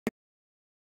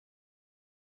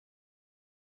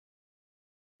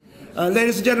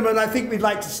Ladies and gentlemen, I think we'd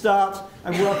like to start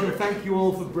and welcome, thank you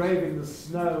all for braving the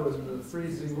snow and the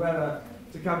freezing weather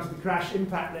to come to the CRASSH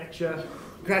Impact Lecture.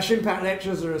 CRASSH Impact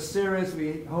Lectures are a series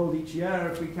we hold each year,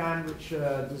 if we can, which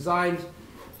are designed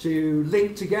to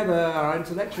link together our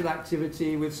intellectual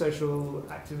activity with social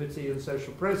activity and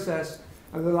social process.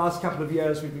 And the last couple of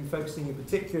years we've been focusing in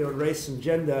particular on race and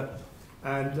gender,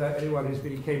 and anyone who's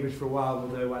been in Cambridge for a while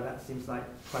will know why that seems like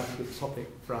quite a good topic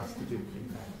for us to do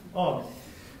impact on.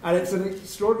 And it's an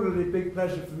extraordinarily big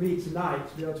pleasure for me tonight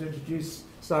to be able to introduce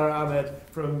Sara Ahmed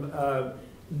from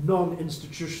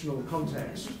non-institutional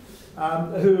context,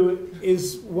 who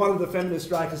is one of the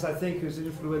feminist writers, I think, who's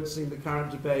influencing the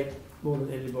current debate more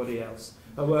than anybody else.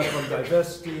 Her work on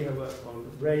diversity, her work on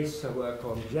race, her work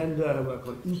on gender, her work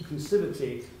on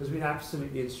inclusivity has been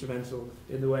absolutely instrumental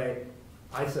in the way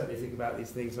I certainly think about these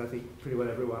things, and I think pretty well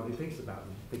everyone who thinks about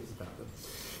them thinks about them.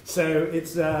 So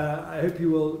it's, I hope you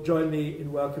will join me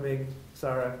in welcoming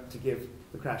Sara to give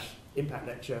the CRASSH Impact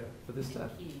Lecture for this term.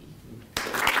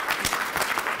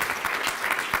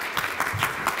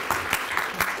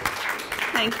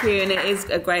 Thank you, and it is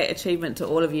a great achievement to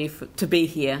all of you to be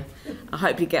here. I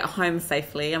hope you get home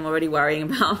safely. I'm already worrying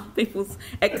about people's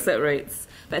exit routes.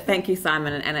 But thank you,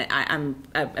 Simon, and I'm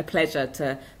a pleasure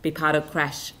to be part of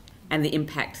CRASSH and the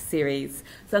Impact series.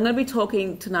 So I'm going to be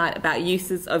talking tonight about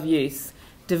uses of use,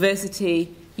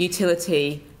 diversity,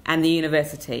 utility, and the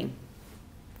university.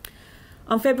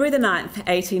 On February the 9th,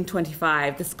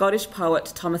 1825, the Scottish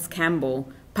poet Thomas Campbell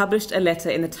published a letter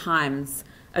in the Times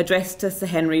addressed to Sir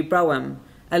Henry Brougham,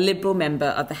 a Liberal member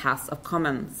of the House of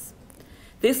Commons.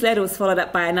 This letter was followed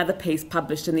up by another piece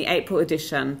published in the April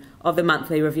edition of the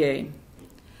Monthly Review.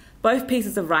 Both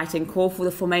pieces of writing call for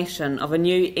the formation of a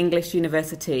new English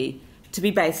university to be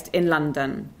based in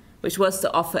London, which was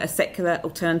to offer a secular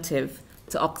alternative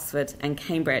to Oxford and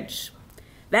Cambridge.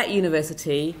 That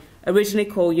university, originally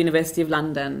called University of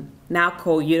London, now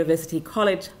called University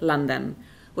College London,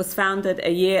 was founded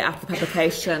a year after the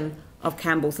publication of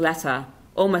Campbell's letter,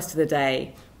 almost to the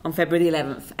day, on February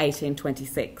 11th,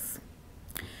 1826.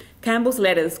 Campbell's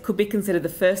letters could be considered the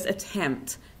first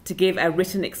attempt to give a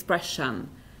written expression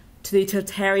to the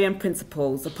utilitarian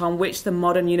principles upon which the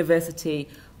modern university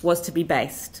was to be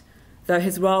based, though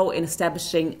his role in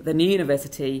establishing the new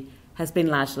university has been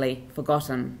largely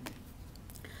forgotten.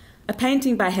 A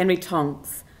painting by Henry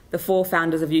Tonks, the four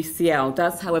founders of UCL,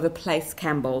 does, however, place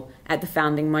Campbell at the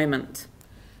founding moment.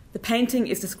 The painting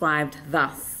is described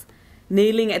thus.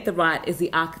 Kneeling at the right is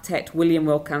the architect William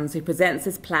Wilkins, who presents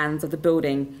his plans of the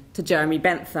building to Jeremy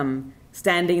Bentham,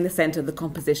 standing in the centre of the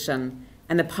composition,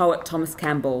 and the poet Thomas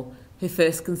Campbell, who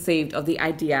first conceived of the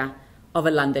idea of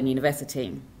a London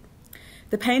university.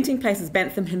 The painting places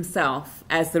Bentham himself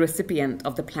as the recipient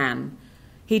of the plan.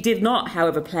 He did not,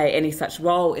 however, play any such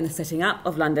role in the setting up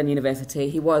of London University.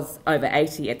 He was over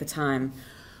 80 at the time,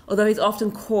 although he's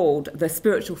often called the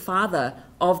spiritual father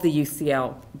of the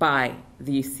UCL by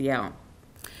the UCL.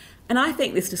 And I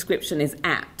think this description is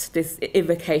apt, this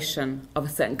evocation of a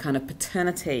certain kind of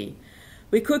paternity.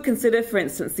 We could consider, for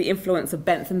instance, the influence of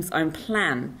Bentham's own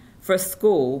plan for a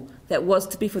school that was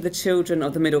to be for the children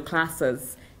of the middle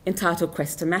classes, entitled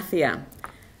Chrestomathia,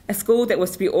 a school that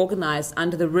was to be organised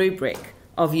under the rubric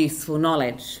of useful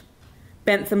knowledge.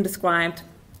 Bentham described,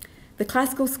 "The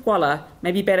classical scholar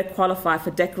may be better qualified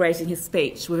for decorating his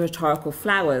speech with rhetorical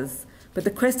flowers, but the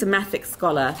Chrestomathic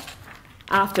scholar,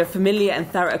 after a familiar and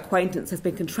thorough acquaintance has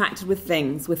been contracted with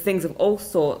things of all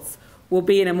sorts, will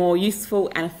be in a more useful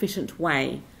and efficient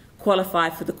way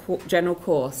qualified for the general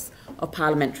course of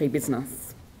parliamentary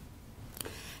business."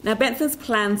 Now, Bentham's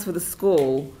plans for the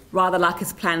school, rather like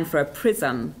his plan for a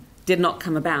prison, did not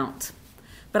come about.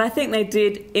 But I think they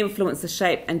did influence the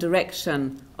shape and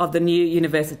direction of the new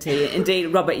university.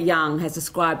 Indeed, Robert Young has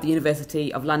described the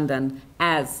University of London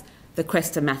as the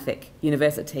Chrestomathic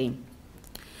University.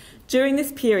 During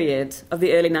this period of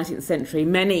the early 19th century,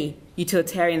 many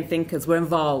utilitarian thinkers were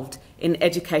involved in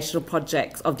educational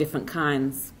projects of different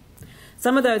kinds.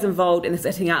 Some of those involved in the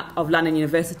setting up of London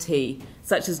University,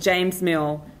 such as James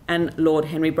Mill and Lord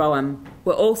Henry Brougham,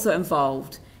 were also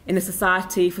involved in the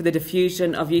Society for the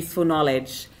Diffusion of Useful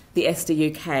Knowledge, the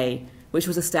SDUK, which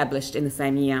was established in the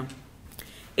same year.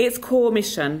 Its core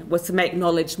mission was to make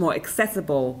knowledge more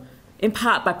accessible, in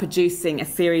part by producing a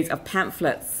series of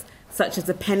pamphlets, such as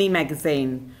the Penny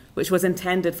magazine, which was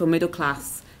intended for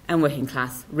middle-class and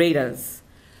working-class readers.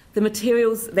 The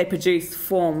materials they produced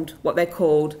formed what they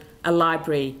called a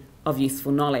library of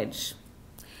useful knowledge.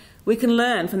 We can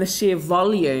learn from the sheer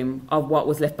volume of what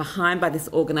was left behind by this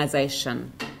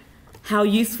organisation how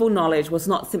useful knowledge was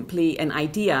not simply an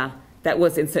idea that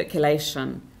was in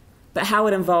circulation, but how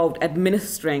it involved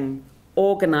administering,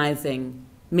 organising,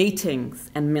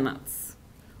 meetings and minutes.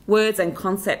 Words and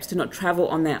concepts do not travel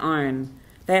on their own.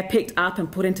 They are picked up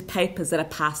and put into papers that are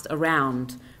passed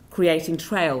around, creating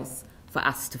trails for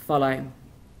us to follow.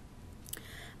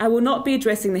 I will not be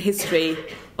addressing the history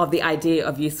of the idea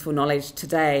of useful knowledge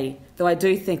today, though I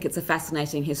do think it's a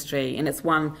fascinating history and it's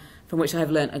one from which I have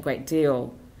learnt a great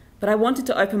deal. But I wanted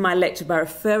to open my lecture by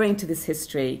referring to this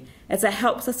history as it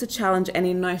helps us to challenge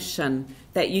any notion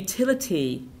that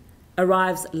utility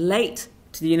arrives late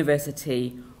to the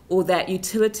university or that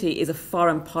utility is a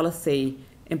foreign policy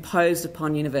imposed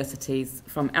upon universities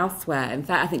from elsewhere. In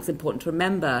fact, I think it's important to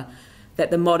remember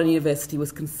that the modern university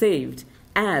was conceived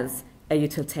as a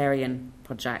utilitarian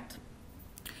project.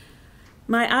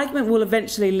 My argument will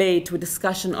eventually lead to a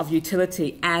discussion of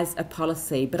utility as a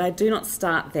policy, but I do not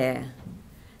start there.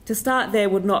 To start there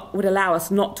would allow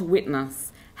us not to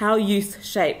witness how use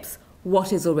shapes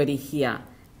what is already here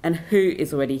and who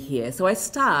is already here. So I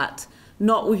start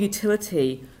not with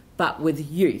utility, but with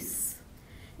use.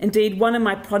 Indeed, one of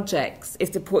my projects is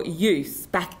to put use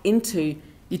back into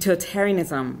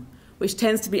utilitarianism, which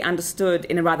tends to be understood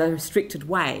in a rather restricted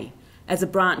way as a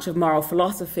branch of moral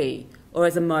philosophy or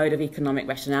as a mode of economic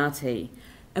rationality.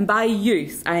 And by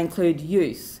use, I include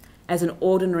use as an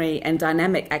ordinary and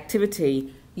dynamic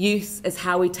activity, use as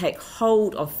how we take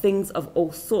hold of things of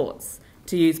all sorts,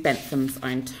 to use Bentham's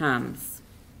own terms.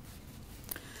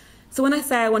 So when I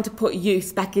say I want to put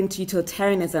use back into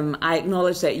utilitarianism, I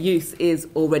acknowledge that use is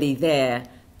already there.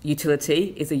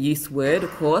 Utility is a use word,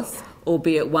 of course,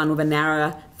 albeit one with a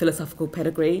narrower philosophical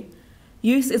pedigree.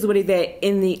 Use is already there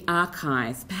in the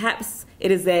archives. Perhaps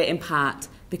it is there in part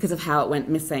because of how it went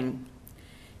missing.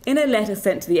 In a letter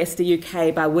sent to the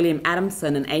SDUK by William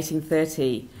Adamson in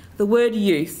 1830, the word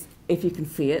use, if you can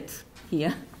see it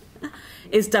here,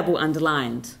 is double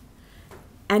underlined.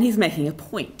 And he's making a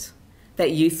point that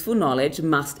useful knowledge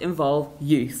must involve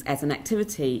use as an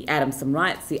activity. Adamson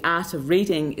writes, the art of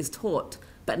reading is taught,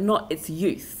 but not its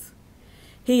use.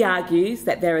 He argues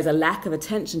that there is a lack of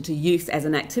attention to use as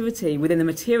an activity within the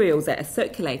materials that are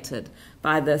circulated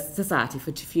by the Society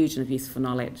for Diffusion of Useful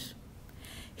Knowledge.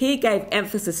 He gave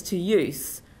emphasis to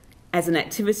use as an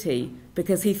activity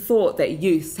because he thought that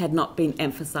use had not been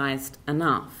emphasised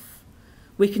enough.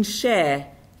 We can share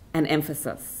an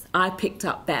emphasis. I picked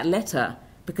up that letter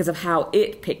because of how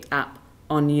it picked up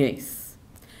on use.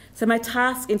 So my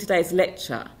task in today's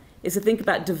lecture is to think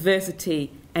about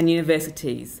diversity and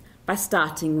universities by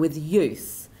starting with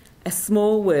use, a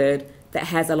small word that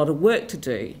has a lot of work to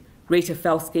do. Rita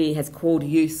Felski has called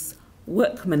use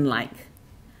workmanlike,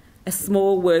 a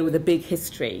small word with a big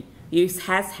history. Use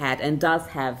has had and does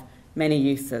have many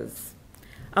uses.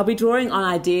 I'll be drawing on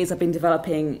ideas I've been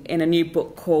developing in a new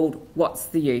book called What's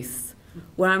the Use?,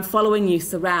 where I'm following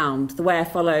use around the way I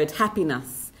followed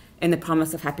happiness in The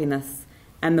Promise of Happiness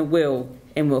and the will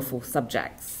in Willful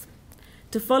Subjects.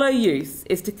 To follow use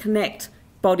is to connect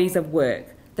bodies of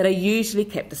work that are usually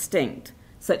kept distinct,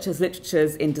 such as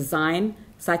literatures in design,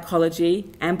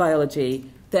 psychology and biology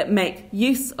that make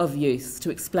use of use to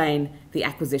explain the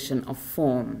acquisition of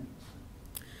form.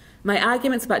 My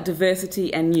arguments about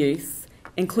diversity and use,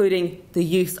 including the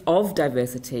use of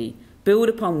diversity, build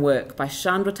upon work by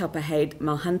Chandra Talpahade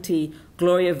Malhanty,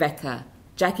 Gloria Vecker,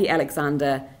 Jackie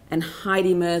Alexander and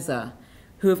Heidi Mirza,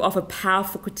 who have offered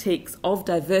powerful critiques of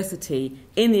diversity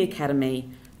in the academy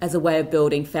as a way of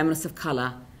building feminists of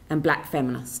colour and black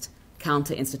feminist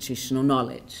counter-institutional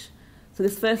knowledge. So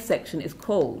this first section is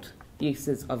called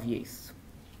Uses of Use.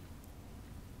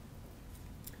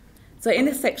 So in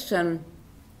this section,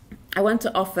 I want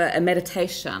to offer a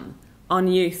meditation on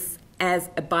use as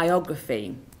a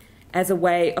biography, as a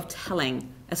way of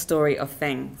telling a story of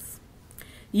things.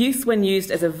 Use, when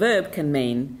used as a verb, can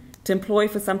mean to employ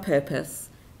for some purpose,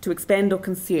 to expend or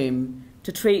consume,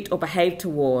 to treat or behave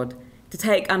toward, to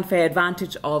take unfair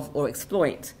advantage of or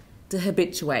exploit, to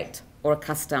habituate or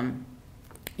accustom.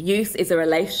 Use is a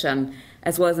relation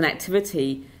as well as an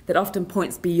activity that often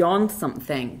points beyond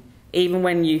something. Even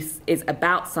when use is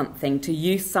about something, to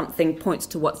use something points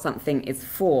to what something is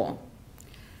for.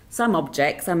 Some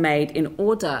objects are made in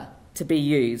order to be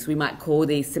used. We might call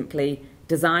these simply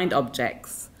designed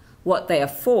objects. What they are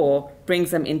for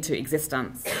brings them into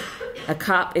existence. A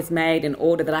cup is made in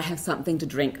order that I have something to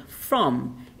drink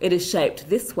from. It is shaped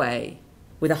this way,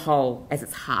 with a hole as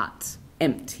its heart,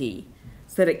 empty,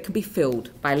 so that it can be filled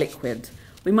by liquid.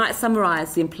 We might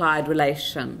summarise the implied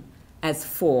relation as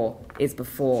for is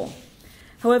before.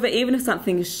 However, even if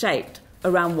something is shaped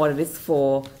around what it is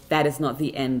for, that is not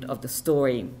the end of the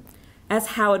story. As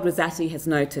Howard Rosati has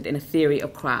noted in A Theory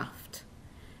of Craft,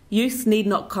 Use need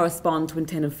not correspond to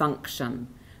intended function.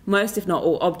 Most, if not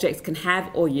all, objects can have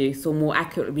or use, or more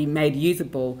accurately be made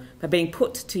usable by being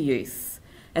put to use.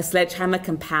 A sledgehammer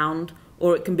can pound,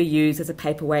 or it can be used as a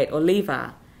paperweight or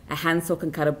lever. A handsaw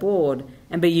can cut a board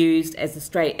and be used as a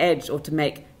straight edge or to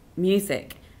make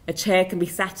music. A chair can be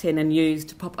sat in and used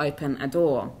to pop open a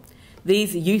door.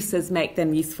 These uses make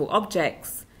them useful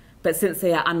objects, but since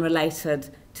they are unrelated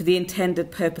to the intended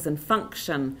purpose and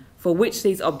function for which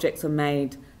these objects were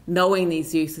made, knowing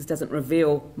these uses doesn't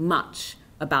reveal much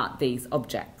about these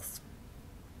objects.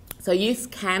 So use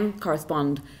can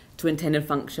correspond to intended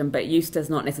function, but use does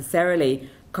not necessarily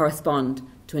correspond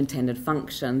to intended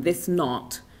function. This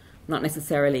not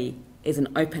necessarily is an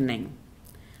opening.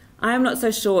 I am not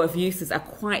so sure if uses are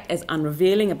quite as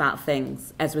unrevealing about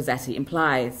things as Rossetti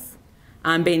implies.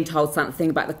 I'm being told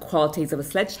something about the qualities of a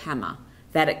sledgehammer,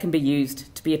 that it can be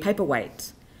used to be a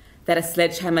paperweight. That a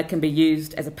sledgehammer can be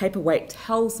used as a paperweight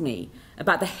tells me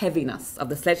about the heaviness of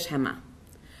the sledgehammer.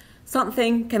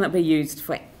 Something cannot be used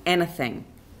for anything.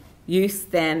 Use,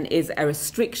 then, is a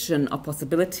restriction of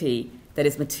possibility that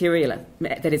is material.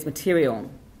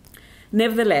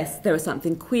 Nevertheless, there is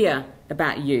something queer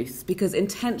about use, because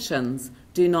intentions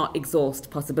do not exhaust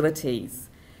possibilities.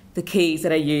 The keys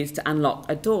that are used to unlock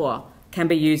a door can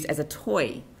be used as a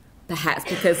toy, perhaps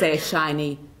because they are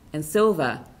shiny and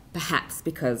silver, perhaps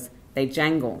because they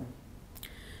jangle.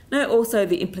 Note also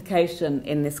the implication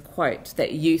in this quote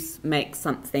that use makes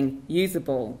something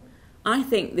usable. I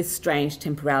think this strange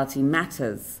temporality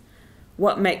matters.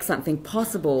 What makes something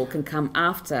possible can come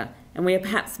after, and we are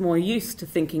perhaps more used to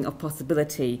thinking of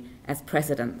possibility as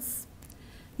precedence.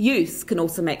 Use can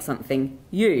also make something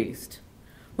used.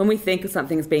 When we think of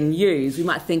something as being used, we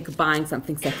might think of buying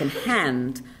something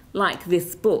second-hand, like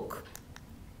this book,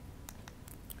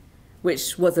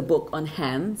 which was a book on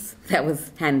hands, that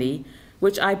was handy,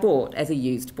 which I bought as a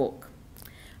used book.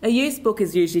 A used book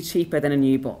is usually cheaper than a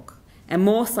new book, and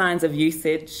more signs of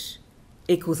usage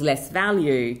equals less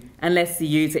value, unless the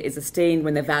user is esteemed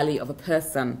when the value of a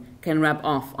person can rub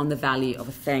off on the value of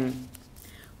a thing.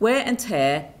 Wear and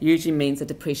tear usually means a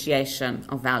depreciation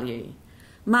of value.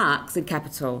 Marx, in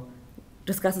Capital,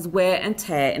 discusses wear and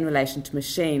tear in relation to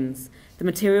machines. The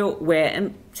material wear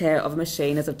and tear of a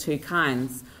machine is of two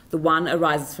kinds. The one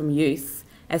arises from use,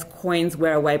 as coins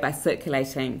wear away by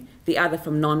circulating, the other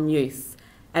from non-use,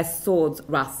 as swords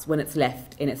rust when it's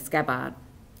left in its scabbard.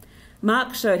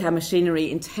 Marx showed how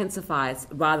machinery intensifies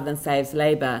rather than saves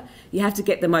labour. You have to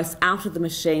get the most out of the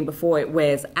machine before it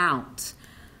wears out.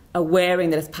 A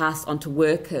wearing that is passed on to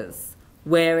workers,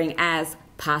 wearing as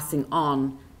passing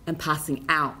on and passing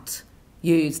out,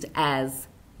 used as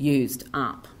used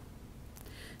up.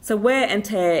 So wear and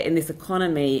tear in this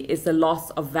economy is the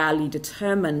loss of value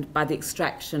determined by the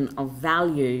extraction of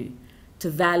value. To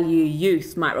value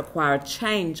use might require a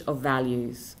change of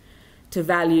values. To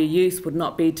value use would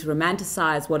not be to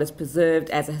romanticize what is preserved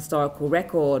as a historical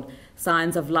record.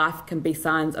 Signs of life can be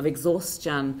signs of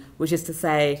exhaustion, which is to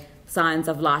say, signs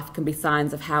of life can be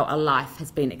signs of how a life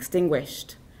has been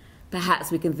extinguished.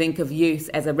 Perhaps we can think of use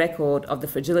as a record of the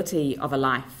fragility of a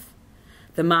life.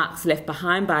 The marks left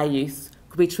behind by use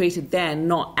could be treated then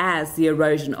not as the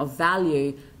erosion of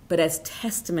value, but as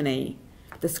testimony,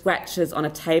 the scratches on a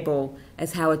table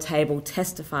as how a table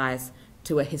testifies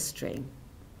to a history.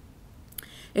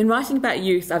 In writing about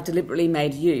use, I've deliberately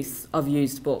made use of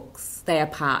used books. They are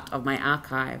part of my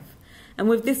archive. And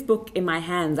with this book in my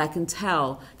hands, I can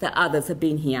tell that others have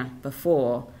been here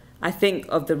before. I think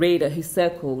of the reader who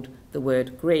circled the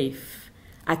word grief.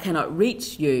 I cannot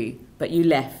reach you, but you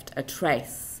left a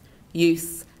trace.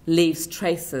 Use leaves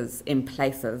traces in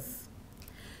places.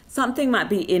 Something might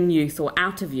be in use or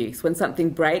out of use. When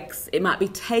something breaks, it might be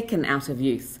taken out of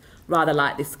use, rather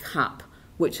like this cup,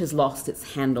 which has lost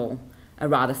its handle, a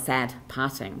rather sad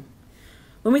parting.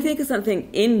 When we think of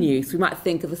something in use, we might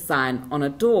think of a sign on a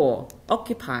door,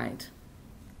 occupied.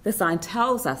 The sign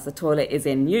tells us the toilet is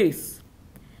in use.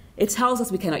 It tells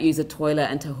us we cannot use a toilet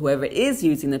until whoever is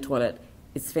using the toilet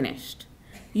is finished.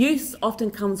 Use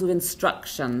often comes with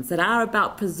instructions that are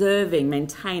about preserving,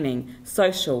 maintaining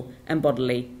social and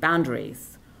bodily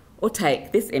boundaries. Or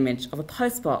take this image of a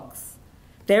postbox.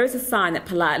 There is a sign that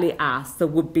politely asks the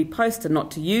would-be poster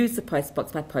not to use the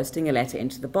postbox by posting a letter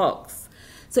into the box.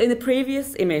 So in the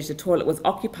previous image, the toilet was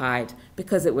occupied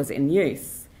because it was in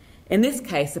use. In this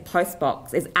case, the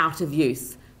postbox is out of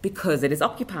use because it is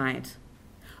occupied.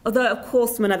 Although, of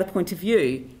course, from another point of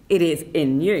view, it is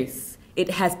in use.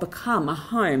 It has become a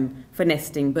home for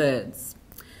nesting birds.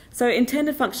 So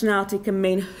intended functionality can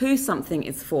mean who something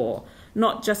is for,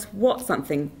 not just what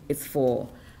something is for.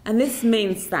 And this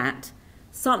means that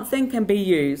something can be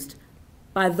used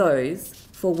by those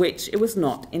for which it was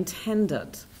not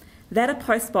intended. That a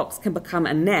postbox can become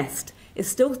a nest is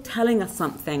still telling us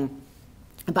something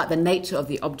about the nature of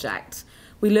the object.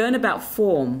 We learn about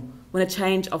form when a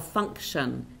change of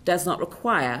function does not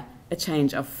require a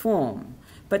change of form.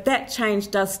 But that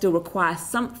change does still require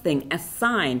something, a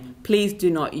sign. Please do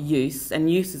not use,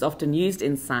 and use is often used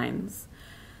in signs,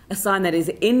 a sign that is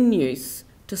in use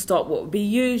to stop what would be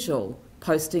usual,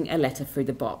 posting a letter through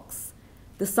the box.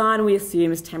 The sign we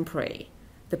assume is temporary.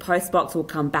 The postbox will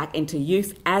come back into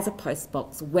use as a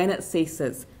postbox when it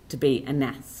ceases to be a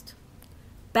nest.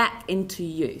 Back into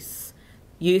use.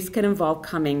 Use can involve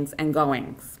comings and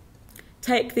goings.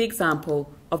 Take the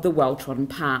example of the well-trodden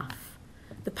path.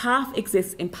 The path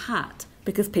exists in part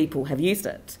because people have used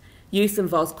it. Use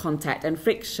involves contact and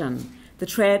friction. The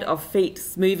tread of feet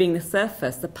smoothing the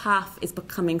surface. The path is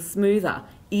becoming smoother,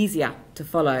 easier to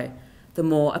follow. The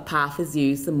more a path is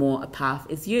used, the more a path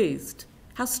is used.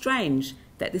 How strange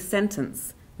that this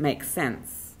sentence makes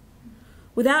sense.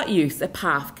 Without use, a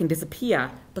path can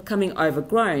disappear, becoming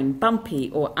overgrown, bumpy,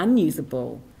 or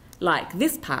unusable, like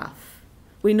this path.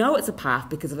 We know it's a path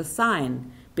because of a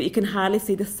sign, but you can hardly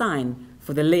see the sign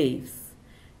for the leaves.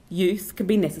 Use can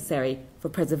be necessary for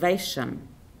preservation.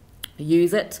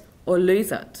 Use it or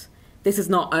lose it. This is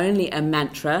not only a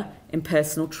mantra in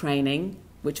personal training,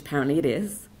 which apparently it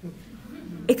is.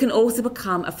 It can also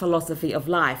become a philosophy of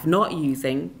life, not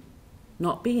using,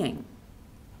 not being.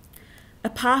 A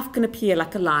path can appear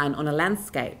like a line on a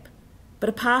landscape, but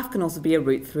a path can also be a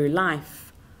route through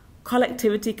life.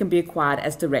 Collectivity can be acquired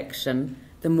as direction.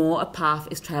 The more a path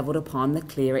is travelled upon, the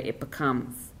clearer it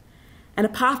becomes. And a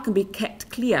path can be kept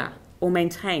clear or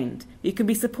maintained. You can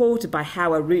be supported by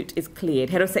how a route is cleared.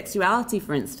 Heterosexuality,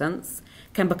 for instance,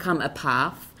 can become a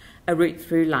path, a route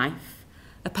through life,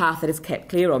 a path that is kept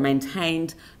clear or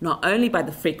maintained not only by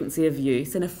the frequency of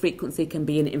use, and a frequency can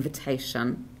be an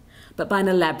invitation, but by an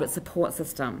elaborate support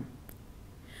system.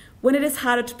 When it is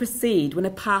harder to proceed, when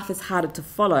a path is harder to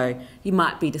follow, you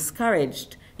might be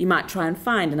discouraged. You might try and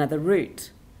find another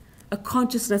route. A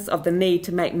consciousness of the need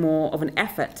to make more of an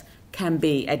effort can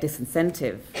be a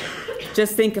disincentive.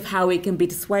 Just think of how we can be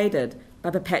dissuaded by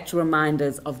perpetual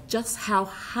reminders of just how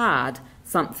hard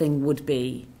something would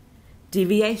be.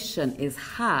 Deviation is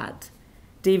hard.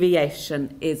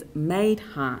 Deviation is made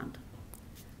hard.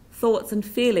 Thoughts and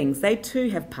feelings, they too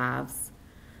have paths.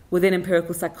 Within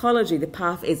empirical psychology, the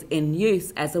path is in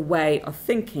use as a way of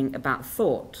thinking about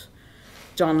thought.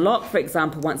 John Locke, for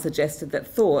example, once suggested that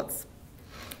thoughts,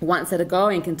 once that are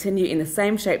going, continue in the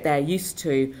same shape they are used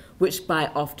to, which by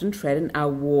often tread and are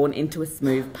worn into a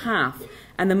smooth path,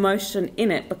 and the motion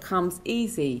in it becomes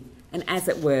easy and, as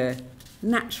it were,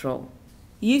 natural.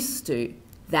 Used to,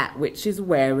 that which is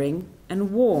wearing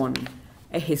and worn.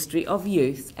 A history of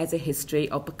use as a history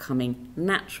of becoming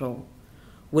natural.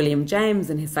 William James,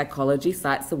 in his psychology,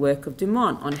 cites the work of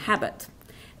Dumont on habit.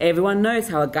 Everyone knows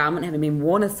how a garment having been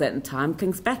worn a certain time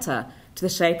clings better to the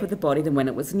shape of the body than when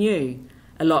it was new.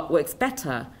 A lot works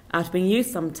better after being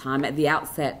used some time. At the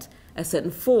outset, a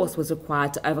certain force was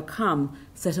required to overcome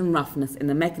certain roughness in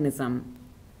the mechanism.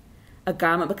 A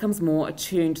garment becomes more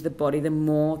attuned to the body the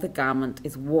more the garment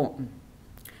is worn.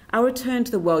 I'll return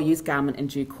to the well-used garment in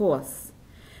due course.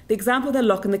 The example of the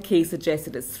lock and the key suggests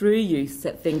that it's through use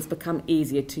that things become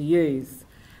easier to use.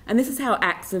 And this is how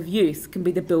acts of use can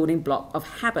be the building block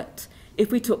of habit.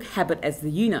 If we took habit as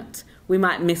the unit, we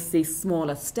might miss these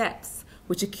smaller steps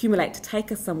which accumulate to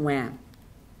take us somewhere.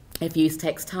 If use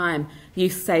takes time,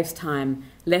 use saves time.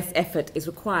 Less effort is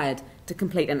required to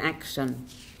complete an action.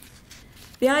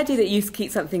 The idea that use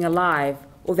keeps something alive,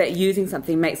 or that using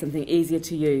something makes something easier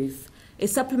to use,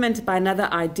 is supplemented by another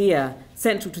idea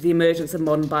central to the emergence of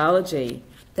modern biology,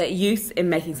 that use in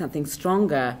making something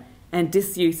stronger and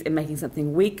disuse in making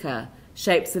something weaker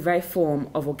shapes the very form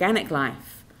of organic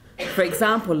life. For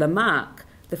example, Lamarck,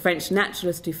 the French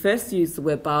naturalist who first used the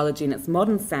word biology in its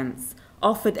modern sense,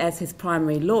 offered as his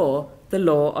primary law the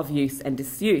law of use and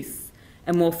disuse.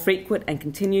 A more frequent and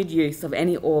continued use of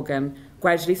any organ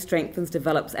gradually strengthens,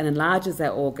 develops and enlarges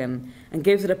that organ and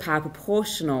gives it a power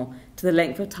proportional to the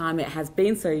length of time it has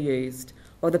been so used,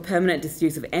 or the permanent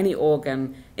disuse of any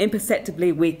organ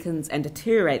imperceptibly weakens and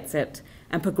deteriorates it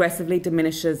and progressively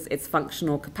diminishes its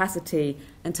functional capacity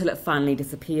until it finally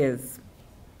disappears.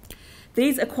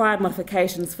 These acquired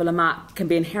modifications for Lamarck can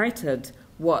be inherited,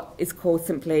 what is called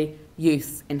simply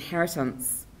use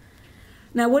inheritance.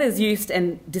 Now, what is used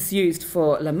and disused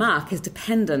for Lamarck is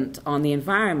dependent on the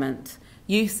environment.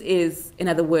 Use is, in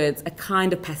other words, a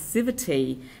kind of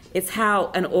passivity. It's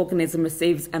how an organism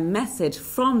receives a message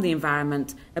from the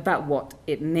environment about what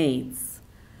it needs.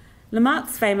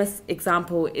 Lamarck's famous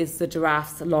example is the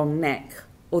giraffe's long neck,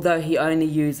 although he only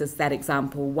uses that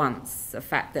example once, a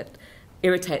fact that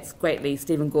irritates greatly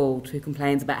Stephen Gould, who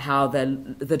complains about how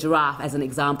the giraffe as an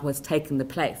example has taken the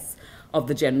place of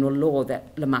the general law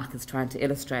that Lamarck is trying to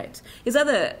illustrate. His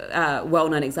other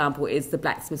well-known example is the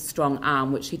blacksmith's strong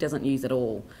arm, which he doesn't use at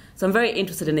all. So I'm very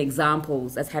interested in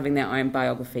examples as having their own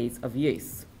biographies of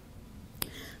use.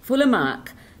 For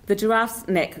Lamarck, the giraffe's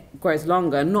neck grows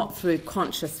longer not through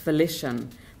conscious volition,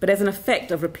 but as an effect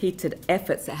of repeated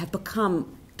efforts that have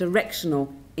become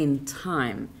directional in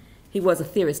time. He was a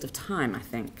theorist of time, I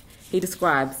think. He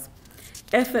describes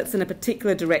efforts in a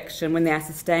particular direction when they are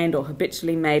sustained or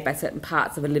habitually made by certain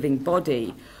parts of a living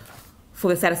body for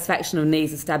the satisfaction of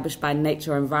needs established by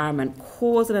nature or environment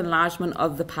cause an enlargement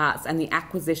of the parts and the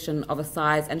acquisition of a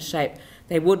size and shape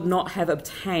they would not have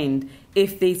obtained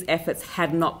if these efforts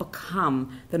had not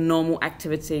become the normal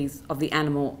activities of the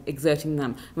animal exerting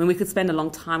them. I mean, we could spend a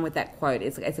long time with that quote.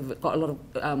 It's got a lot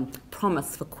of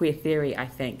promise for queer theory, I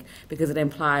think, because it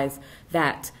implies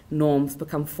that norms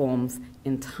become forms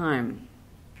in time.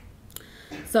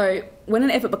 So when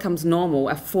an effort becomes normal,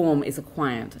 a form is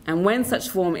acquired. And when such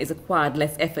form is acquired,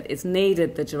 less effort is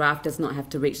needed. The giraffe does not have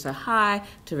to reach so high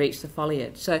to reach the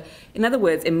foliage. So in other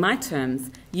words, in my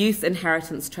terms, use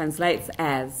inheritance translates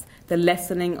as the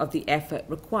lessening of the effort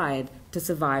required to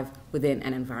survive within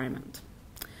an environment.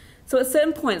 So at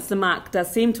certain points, Lamarck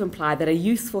does seem to imply that a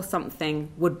use for something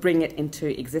would bring it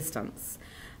into existence.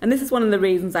 And this is one of the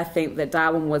reasons I think that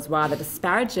Darwin was rather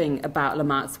disparaging about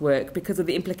Lamarck's work, because of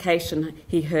the implication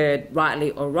he heard,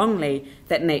 rightly or wrongly,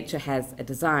 that nature has a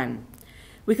design.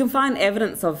 We can find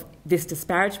evidence of this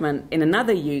disparagement in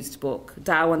another used book,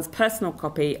 Darwin's personal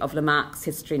copy of Lamarck's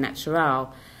Histoire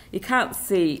Naturelle. You can't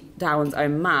see Darwin's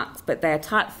own marks, but they are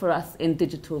typed for us in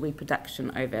digital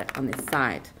reproduction over on this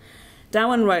side.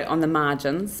 Darwin wrote on the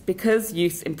margins, because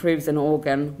use improves an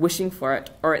organ, wishing for it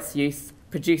or its use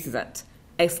produces it.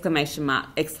 Exclamation mark,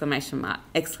 exclamation mark,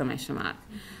 exclamation mark.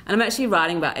 And I'm actually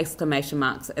writing about exclamation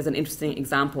marks as an interesting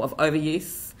example of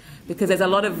overuse, because there's a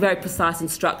lot of very precise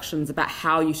instructions about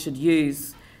how you should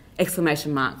use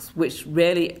exclamation marks, which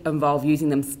rarely involve using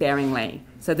them sparingly.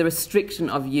 So the restriction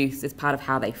of use is part of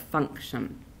how they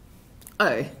function.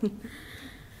 Oh.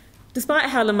 Despite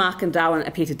how Lamarck and Darwin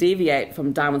appear to deviate,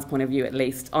 from Darwin's point of view at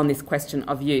least, on this question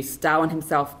of use, Darwin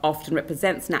himself often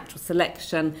represents natural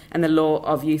selection and the law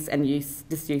of use and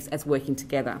disuse as working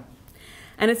together.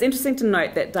 And it's interesting to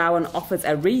note that Darwin offers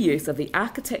a reuse of the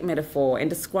architect metaphor in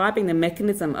describing the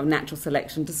mechanism of natural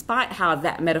selection, despite how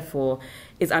that metaphor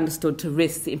is understood to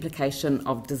risk the implication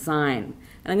of design.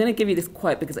 And I'm going to give you this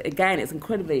quote because, again, it's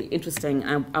incredibly interesting,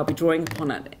 and I'll be drawing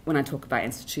upon it when I talk about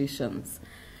institutions.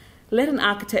 Let an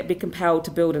architect be compelled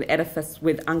to build an edifice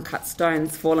with uncut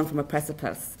stones fallen from a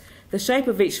precipice. The shape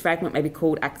of each fragment may be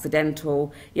called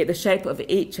accidental, yet the shape of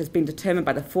each has been determined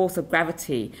by the force of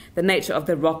gravity, the nature of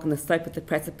the rock and the slope of the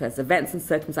precipice, events and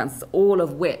circumstances, all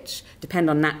of which depend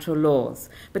on natural laws.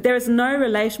 But there is no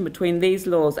relation between these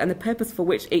laws and the purpose for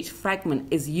which each fragment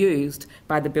is used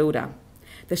by the builder.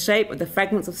 The shape of the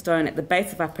fragments of stone at the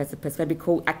base of our precipice may be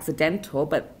called accidental,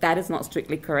 but that is not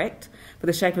strictly correct, for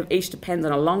the shape of each depends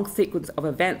on a long sequence of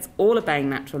events, all obeying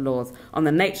natural laws, on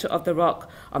the nature of the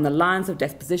rock, on the lines of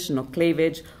deposition or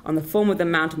cleavage, on the form of the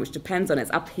mountain, which depends on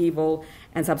its upheaval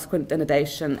and subsequent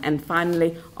denudation, and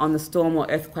finally on the storm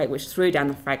or earthquake which threw down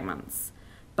the fragments.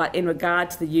 But in regard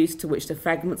to the use to which the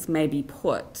fragments may be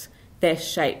put, their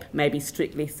shape may be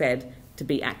strictly said to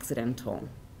be accidental.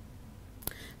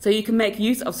 So you can make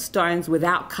use of stones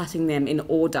without cutting them in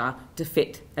order to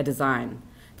fit a design.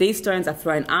 These stones are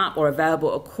thrown up or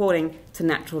available according to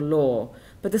natural law.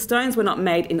 But the stones were not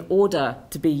made in order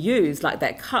to be used, like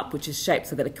that cup, which is shaped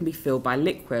so that it can be filled by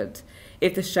liquid.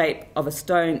 If the shape of a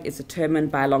stone is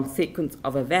determined by a long sequence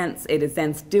of events, it is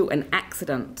then still an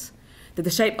accident that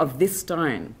the shape of this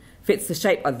stone fits the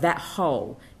shape of that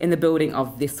hole in the building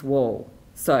of this wall.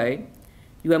 So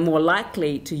you are more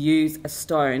likely to use a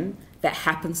stone that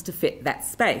happens to fit that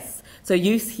space. So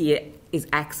use here is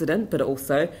accident, but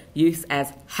also use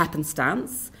as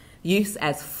happenstance, use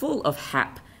as full of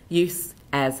hap, use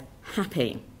as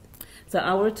happy. So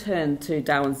I'll return to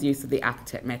Darwin's use of the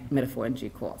architect metaphor in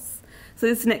due course. So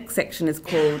this next section is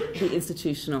called the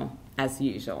institutional as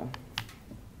usual.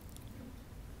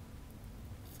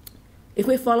 If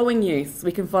we're following use,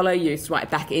 we can follow use right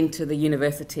back into the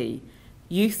university.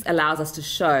 Use allows us to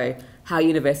show how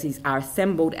universities are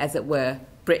assembled, as it were,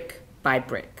 brick by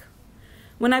brick.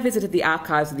 When I visited the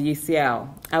archives of the UCL,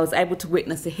 I was able to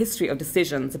witness a history of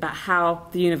decisions about how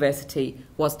the university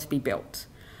was to be built.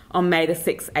 On May the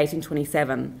 6th,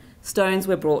 1827, stones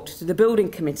were brought to the building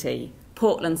committee,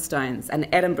 Portland stones and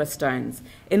Edinburgh stones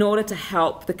in order to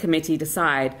help the committee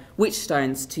decide which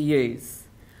stones to use.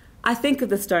 I think of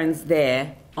the stones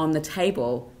there on the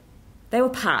table. They were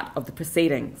part of the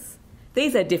proceedings.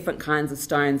 These are different kinds of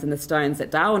stones than the stones that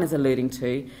Darwin is alluding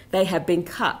to. They have been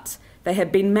cut. They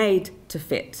have been made to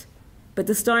fit. But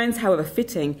the stones, however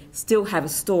fitting, still have a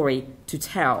story to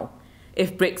tell.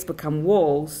 If bricks become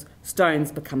walls,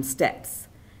 stones become steps.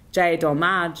 J.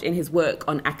 Dolmage, in his work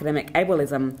on academic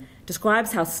ableism,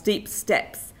 describes how steep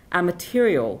steps are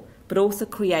material but also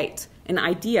create an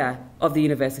idea of the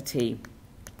university.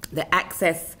 The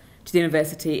access to the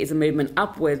university is a movement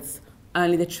upwards.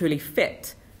 Only the truly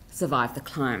fit survive the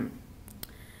climb.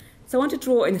 So I want to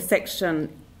draw in a section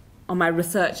on my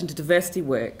research into diversity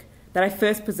work that I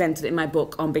first presented in my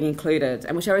book On Being Included,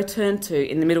 and which I returned to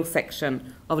in the middle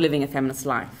section of Living a Feminist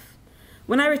Life.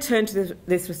 When I returned to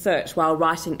this research while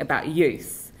writing about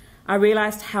youth, I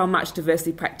realised how much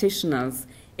diversity practitioners,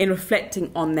 in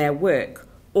reflecting on their work,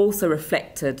 also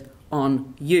reflected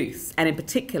on youth, and in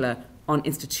particular on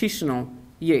institutional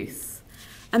youth.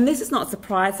 And this is not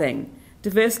surprising.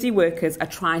 Diversity workers are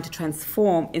trying to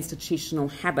transform institutional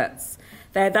habits.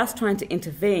 They are thus trying to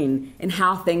intervene in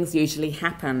how things usually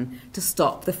happen, to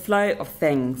stop the flow of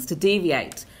things, to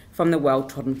deviate from the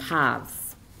well-trodden paths.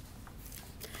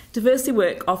 Diversity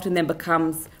work often then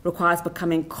requires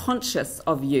becoming conscious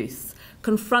of youth,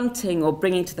 confronting or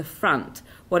bringing to the front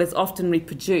what is often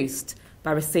reproduced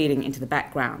by receding into the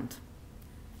background.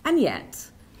 And yet,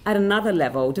 at another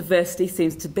level, diversity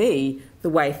seems to be the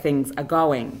way things are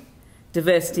going.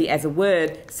 Diversity as a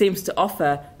word seems to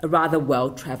offer a rather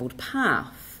well-travelled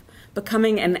path,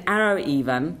 becoming an arrow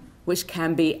even, which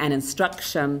can be an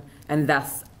instruction and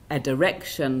thus a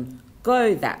direction,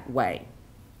 go that way.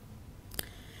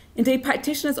 Indeed,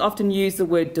 practitioners often use the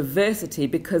word diversity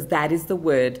because that is the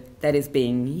word that is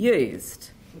being used.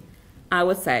 I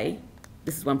would say,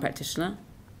 this is one practitioner,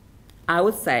 I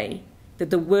would say that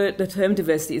the term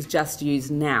diversity is just used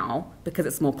now because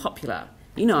it's more popular.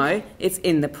 You know, it's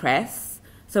in the press,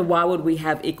 so why would we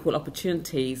have equal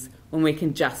opportunities when we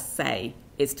can just say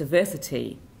it's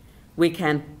diversity? We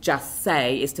can just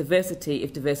say it's diversity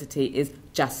if diversity is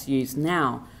just used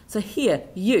now. So here,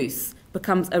 use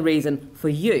becomes a reason for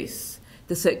use,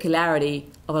 the circularity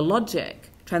of a logic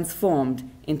transformed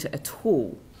into a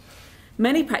tool.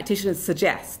 Many practitioners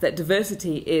suggest that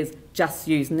diversity is just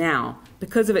used now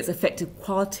because of its effective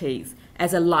qualities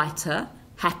as a lighter,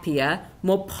 happier,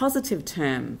 more positive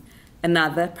term.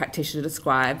 Another practitioner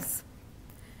describes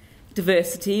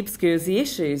diversity obscures the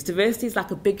issues. Diversity is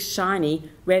like a big shiny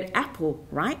red apple,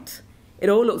 right? It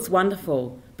all looks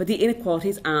wonderful, but the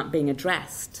inequalities aren't being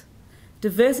addressed.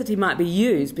 Diversity might be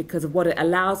used because of what it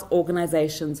allows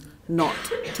organisations not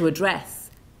to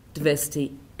address.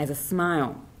 Diversity as a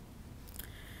smile.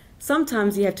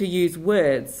 Sometimes you have to use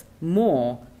words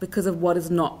more because of what is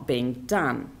not being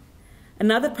done.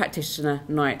 Another practitioner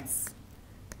notes,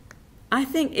 I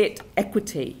think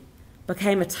equity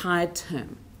became a tired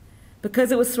term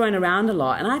because it was thrown around a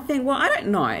lot. And I think, well, I don't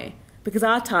know, because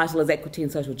our title is Equity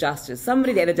and Social Justice.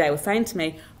 Somebody the other day was saying to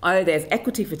me, oh, there's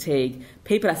equity fatigue.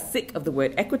 People are sick of the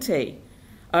word equity.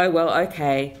 Oh, well,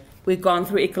 okay, we've gone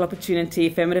through equal opportunity,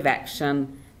 affirmative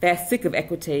action. They're sick of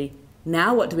equity.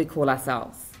 Now what do we call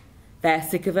ourselves? They're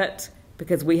sick of it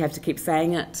because we have to keep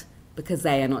saying it because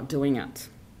they are not doing it.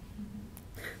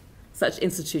 Such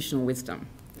institutional wisdom.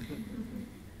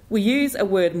 We use a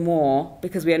word more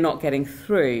because we are not getting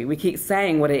through. We keep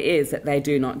saying what it is that they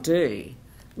do not do.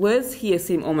 Words here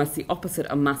seem almost the opposite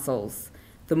of muscles.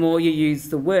 The more you use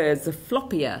the words, the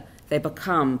floppier they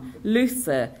become,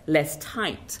 looser, less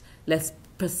tight, less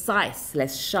precise,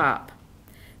 less sharp.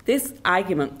 This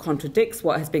argument contradicts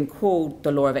what has been called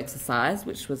the law of exercise,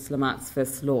 which was Lamarck's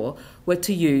first law, where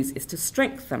to use is to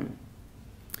strengthen.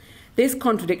 This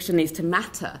contradiction needs to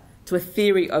matter to a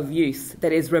theory of use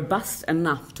that is robust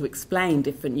enough to explain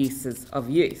different uses of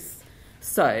use.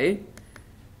 So,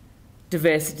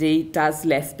 diversity does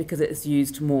less because it is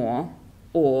used more,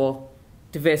 or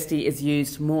diversity is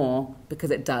used more because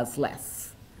it does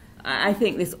less. I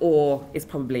think this or is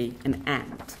probably an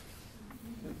and.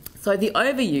 So the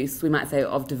overuse, we might say,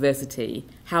 of diversity,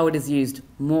 how it is used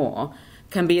more,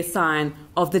 can be a sign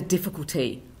of the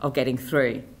difficulty of getting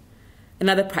through.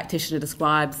 Another practitioner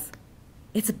describes,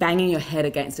 it's a banging your head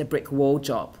against a brick wall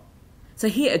job. So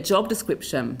here a job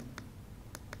description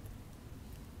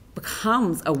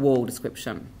becomes a wall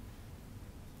description.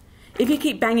 If you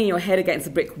keep banging your head against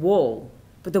a brick wall,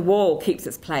 but the wall keeps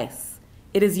its place,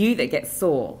 it is you that gets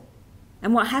sore.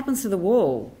 And what happens to the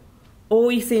wall?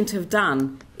 All you seem to have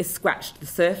done is scratched the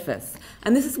surface.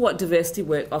 And this is what diversity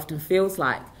work often feels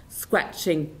like.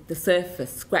 scratching the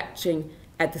surface, scratching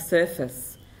at the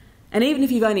surface. And even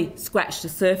if you've only scratched the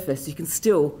surface, you can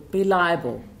still be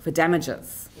liable for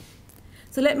damages.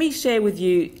 So let me share with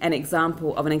you an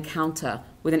example of an encounter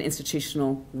with an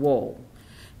institutional wall.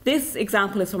 This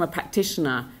example is from a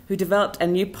practitioner who developed a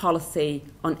new policy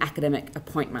on academic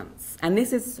appointments. And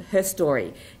this is her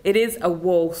story. It is a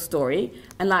wall story,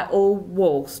 and like all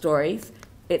wall stories,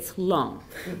 it's long.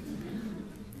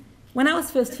 When I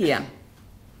was first here,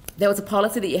 there was a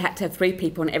policy that you had to have 3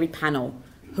 people on every panel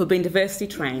who had been diversity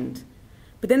trained.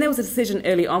 But then there was a decision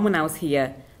early on when I was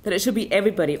here that it should be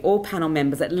everybody, all panel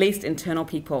members, at least internal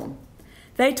people.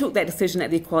 They took that decision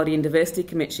at the Equality and Diversity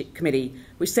Committee,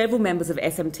 which several members of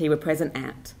SMT were present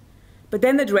at. But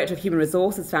then the Director of Human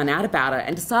Resources found out about it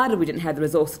and decided we didn't have the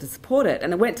resources to support it,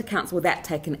 and it went to Council with that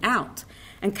taken out.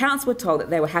 And Council were told that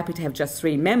they were happy to have just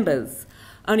 3 members.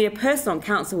 Only a person on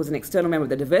Council who was an external member of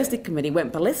the Diversity Committee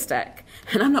went ballistic,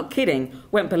 and I'm not kidding,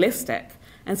 went ballistic,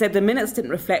 and said the minutes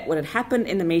didn't reflect what had happened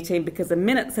in the meeting because the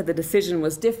minutes said the decision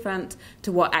was different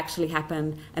to what actually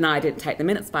happened, and I didn't take the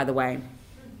minutes, by the way.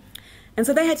 And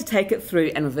so they had to take it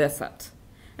through and reverse it.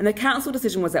 And the Council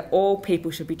decision was that all people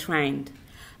should be trained.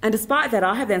 And despite that,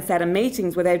 I have then sat in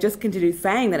meetings where they've just continued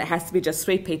saying that it has to be just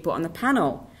 3 people on the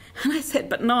panel. And I said,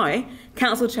 but no,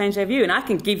 Council changed their view, and I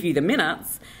can give you the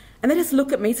minutes. And they just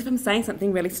look at me as if I'm saying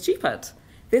something really stupid.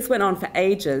 This went on for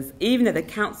ages, even though the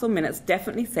Council minutes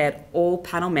definitely said all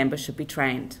panel members should be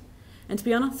trained. And to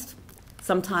be honest,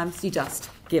 sometimes you just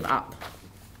give up.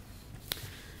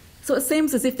 So it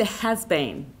seems as if there has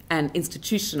been an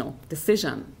institutional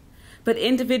decision, but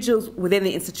individuals within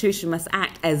the institution must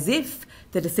act as if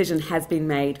the decision has been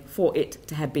made for it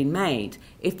to have been made.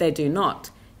 If they do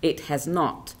not, it has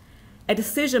not. A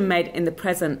decision made in the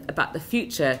present about the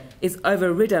future is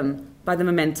overridden by the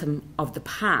momentum of the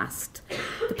past.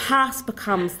 The past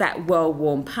becomes that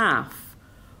well-worn path.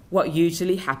 What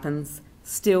usually happens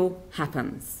still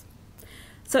happens.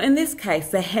 So in this case,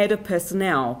 the head of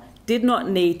personnel did not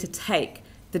need to take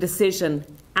the decision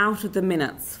out of the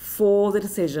minutes for the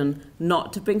decision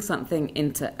not to bring something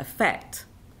into effect.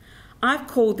 I've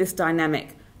called this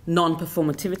dynamic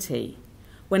non-performativity,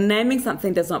 when naming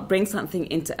something does not bring something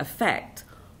into effect,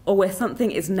 or where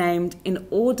something is named in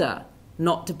order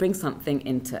not to bring something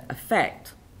into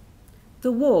effect.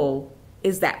 The wall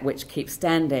is that which keeps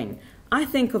standing. I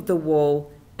think of the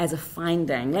wall as a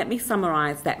finding. Let me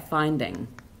summarise that finding.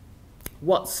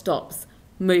 What stops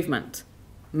movement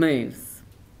moves.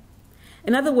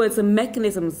 In other words, the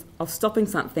mechanisms of stopping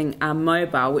something are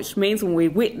mobile, which means when we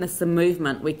witness the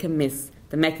movement, we can miss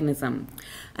the mechanism.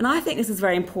 And I think this is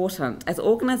very important, as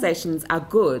organisations are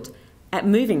good at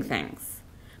moving things.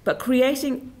 But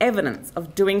creating evidence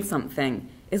of doing something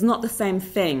is not the same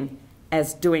thing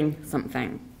as doing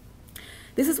something.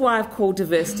 This is why I've called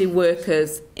diversity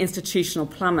workers institutional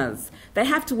plumbers. They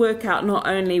have to work out not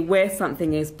only where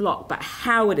something is blocked, but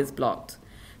how it is blocked.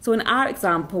 So in our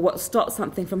example, what stopped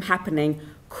something from happening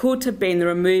could have been the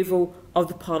removal of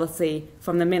the policy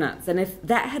from the minutes. And if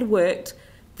that had worked,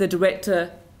 the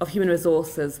Director of Human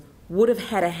Resources would have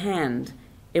had a hand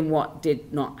in what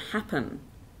did not happen.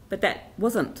 But that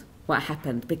wasn't what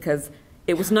happened because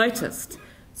it was noticed.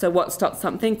 So what stopped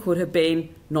something could have been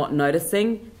not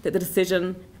noticing that the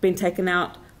decision had been taken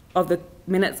out of the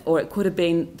minutes, or it could have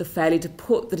been the failure to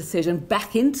put the decision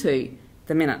back into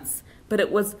the minutes. But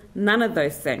it was none of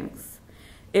those things.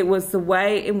 It was the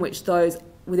way in which those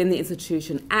within the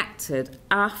institution acted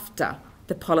after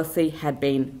the policy had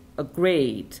been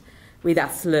agreed. We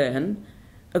thus learn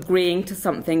agreeing to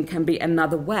something can be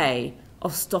another way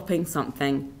of stopping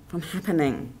something from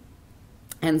happening.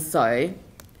 And so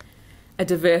a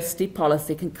diversity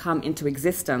policy can come into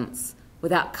existence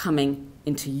without coming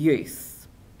into use.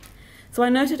 So I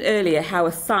noted earlier how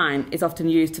a sign is often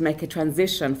used to make a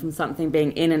transition from something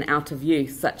being in and out of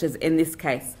use, such as in this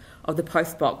case of the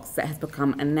postbox that has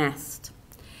become a nest.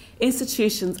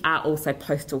 Institutions are also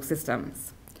postal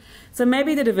systems. So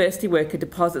maybe the diversity worker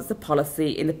deposits the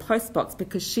policy in the postbox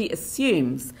because she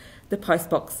assumes the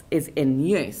postbox is in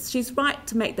use. She's right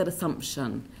to make that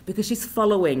assumption because she's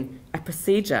following a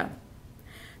procedure.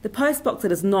 The postbox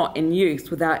that is not in use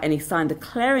without any sign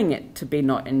declaring it to be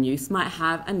not in use might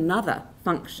have another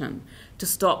function to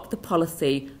stop the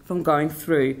policy from going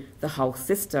through the whole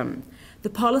system.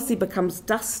 The policy becomes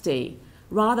dusty,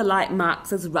 rather like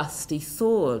Marx's rusty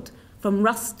sword. From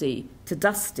rusty to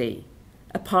dusty,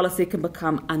 a policy can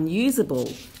become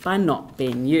unusable by not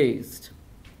being used.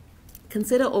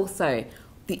 Consider also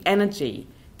the energy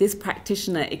this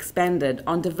practitioner expended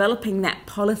on developing that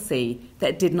policy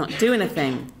that did not do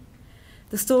anything.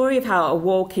 The story of how a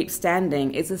wall keeps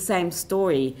standing is the same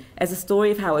story as the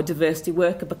story of how a diversity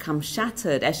worker becomes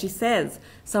shattered. As she says,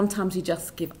 sometimes you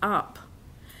just give up.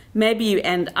 Maybe you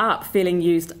end up feeling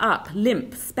used up,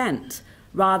 limp, spent,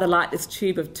 rather like this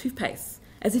tube of toothpaste,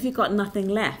 as if you've got nothing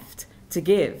left to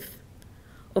give.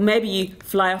 Or maybe you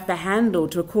fly off the handle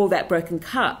to recall that broken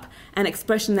cup, an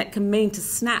expression that can mean to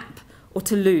snap or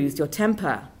to lose your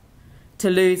temper. To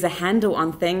lose a handle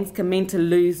on things can mean to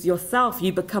lose yourself.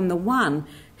 You become the one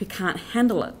who can't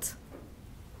handle it.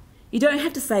 You don't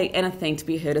have to say anything to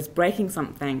be heard as breaking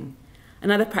something.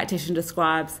 Another practitioner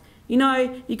describes, you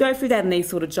go through that in these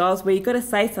sort of jobs where you've got to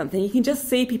say something. You can just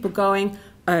see people going,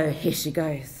 oh, here she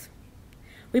goes.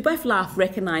 We both laugh,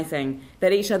 recognising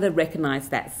that each other recognise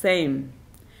that theme.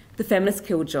 The feminist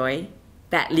killjoy,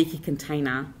 that leaky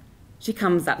container, she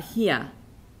comes up here.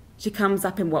 She comes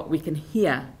up in what we can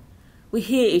hear. We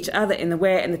hear each other in the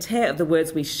wear and the tear of the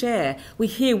words we share. We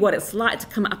hear what it's like to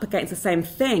come up against the same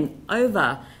thing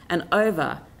over and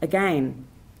over again.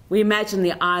 We imagine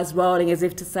the eyes rolling as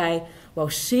if to say, well,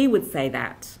 she would say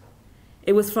that.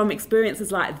 It was from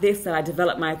experiences like this that I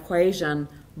developed my equation,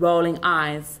 rolling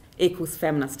eyes equals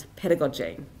feminist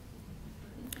pedagogy.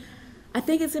 I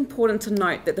think it's important to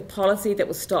note that the policy that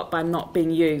was stopped by not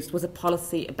being used was a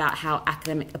policy about how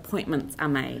academic appointments are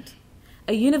made.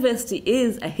 A university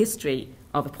is a history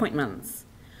of appointments.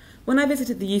 When I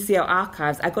visited the UCL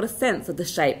archives, I got a sense of the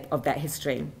shape of that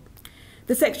history.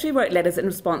 The secretary wrote letters in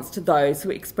response to those who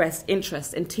expressed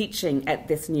interest in teaching at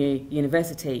this new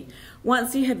university.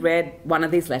 Once you had read one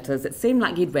of these letters, it seemed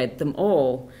like you'd read them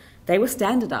all. They were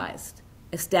standardised.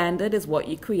 A standard is what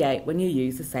you create when you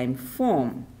use the same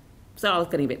form. So I was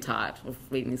getting a bit tired of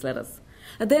reading these letters.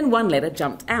 And then one letter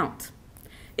jumped out.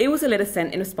 It was a letter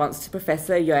sent in response to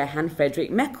Professor Johann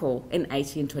Friedrich Meckel in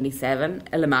 1827,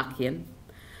 a Lamarckian,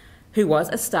 who was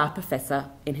a staff professor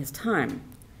in his time.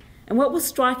 And what was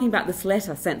striking about this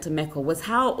letter sent to Meckel was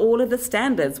how all of the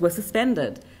standards were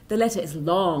suspended. The letter is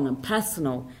long and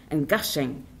personal and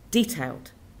gushing,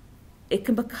 detailed. It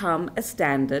can become a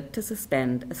standard to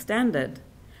suspend a standard.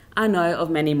 I know of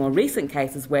many more recent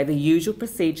cases where the usual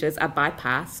procedures are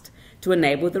bypassed to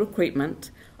enable the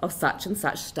recruitment of such and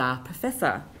such staff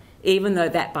professor, even though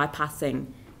that bypassing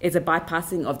is a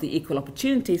bypassing of the equal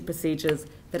opportunities procedures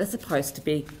that are supposed to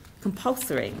be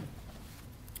compulsory.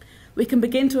 We can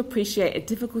begin to appreciate a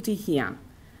difficulty here.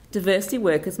 Diversity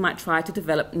workers might try to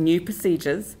develop new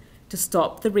procedures to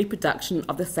stop the reproduction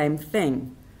of the same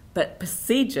thing, but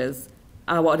procedures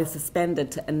are what is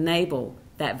suspended to enable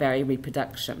that very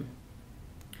reproduction.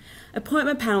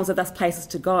 Appointment panels are thus places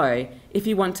to go if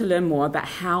you want to learn more about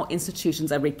how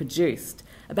institutions are reproduced,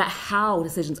 about how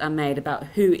decisions are made about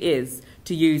who is,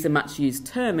 to use a much-used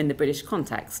term in the British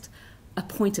context,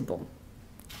 appointable.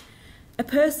 A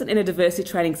person in a diversity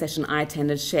training session I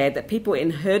attended shared that people in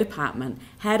her department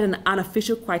had an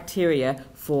unofficial criteria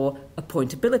for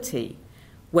appointability,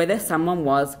 whether someone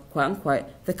was, quote-unquote,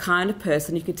 the kind of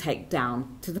person you could take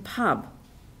down to the pub.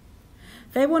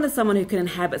 They wanted someone who can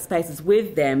inhabit spaces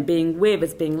with them, being with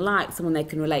as being like, someone they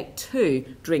can relate to,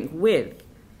 drink with.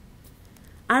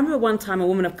 I remember one time a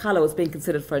woman of colour was being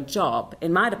considered for a job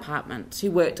in my department. She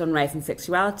worked on race and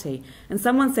sexuality, and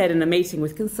someone said in a meeting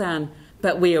with concern,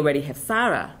 but we already have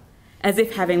Sara, as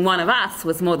if having one of us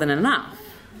was more than enough.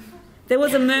 There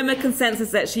was a murmured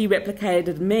consensus that she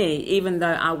replicated me, even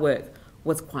though our work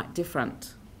was quite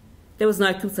different. There was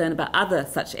no concern about other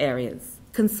such areas.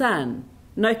 Concern.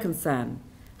 No concern,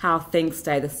 how things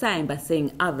stay the same by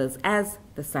seeing others as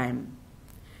the same.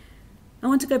 I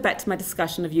want to go back to my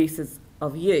discussion of uses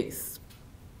of use.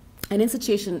 An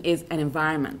institution is an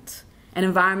environment, and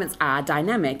environments are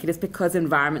dynamic. It is because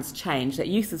environments change that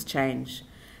uses change.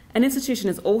 An institution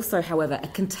is also, however, a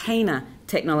container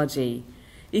technology.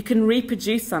 You can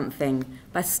reproduce something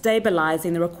by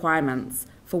stabilising the requirements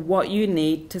for what you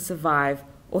need to survive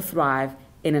or thrive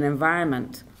in an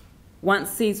environment.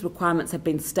 Once these requirements have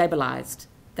been stabilised,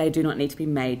 they do not need to be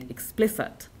made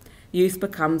explicit. Use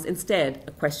becomes instead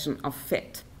a question of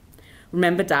fit.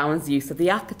 Remember Darwin's use of the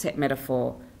architect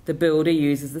metaphor. The builder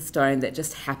uses the stone that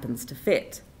just happens to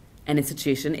fit. An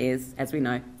institution is, as we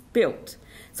know, built.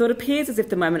 So it appears as if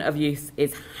the moment of use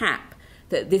is hap,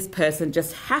 that this person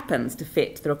just happens to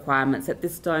fit the requirements, that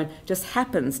this stone just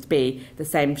happens to be the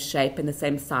same shape and the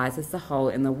same size as the hole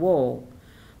in the wall.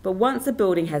 But once a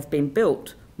building has been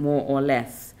built, more or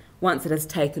less, once it has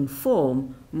taken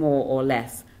form, more or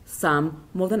less, some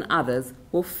more than others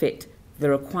will fit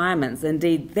the requirements.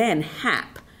 Indeed, then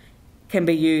hap can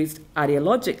be used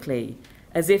ideologically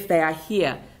as if they are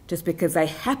here just because they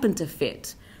happen to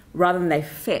fit, rather than they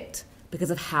fit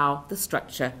because of how the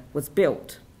structure was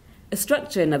built. A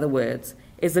structure, in other words,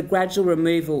 is the gradual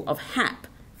removal of hap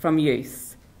from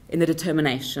use in the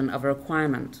determination of a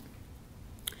requirement.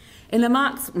 In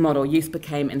Lamarck's model, use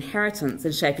became inheritance.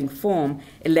 In shaping form,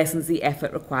 it lessens the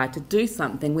effort required to do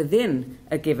something within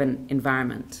a given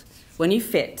environment. When you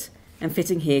fit, and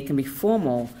fitting here can be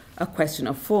formal, a question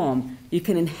of form, you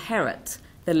can inherit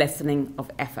the lessening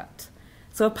of effort.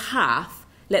 So a path,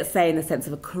 let's say in the sense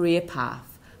of a career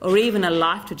path, or even a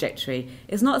life trajectory,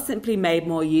 is not simply made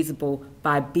more usable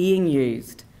by being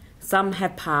used. Some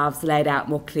have paths laid out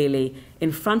more clearly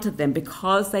in front of them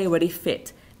because they already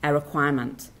fit a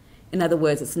requirement. In other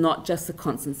words, it's not just the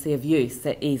constancy of use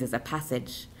that eases a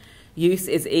passage. Use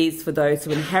is ease for those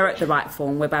who inherit the right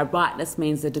form, whereby rightness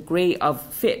means a degree of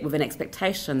fit with an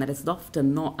expectation that is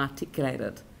often not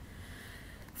articulated.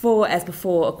 For, as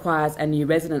before, acquires a new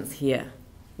resonance here.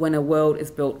 When a world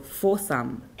is built for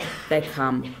some, they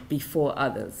come before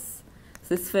others.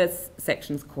 So this first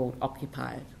section is called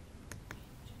Occupied.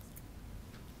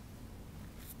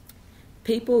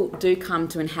 People do come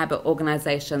to inhabit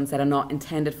organisations that are not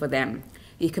intended for them.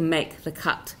 You can make the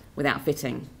cut without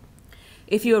fitting.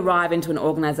 If you arrive into an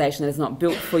organisation that is not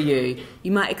built for you,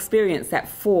 you might experience that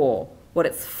for what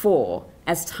it's for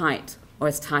as tight or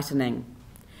as tightening.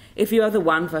 If you are the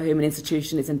one for whom an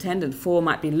institution is intended for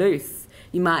might be loose,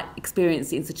 you might experience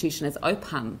the institution as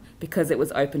open because it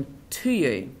was open to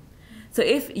you. So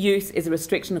if use is a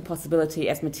restriction of possibility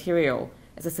as material,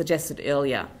 as I suggested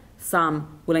earlier,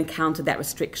 some will encounter that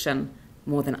restriction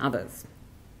more than others.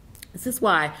 This is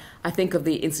why I think of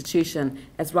the institution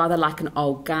as rather like an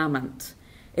old garment.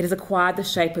 It has acquired the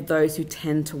shape of those who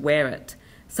tend to wear it,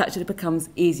 such that it becomes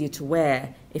easier to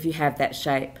wear if you have that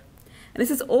shape. And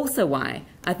this is also why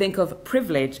I think of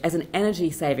privilege as an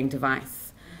energy-saving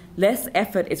device. Less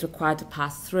effort is required to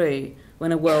pass through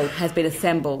when a world has been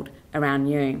assembled around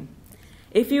you.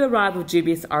 If you arrive with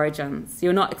dubious origins,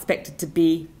 you're not expected to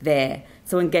be there.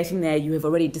 So in getting there, you have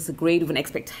already disagreed with an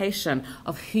expectation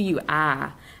of who you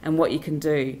are and what you can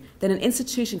do. Then an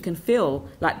institution can feel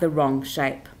like the wrong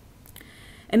shape.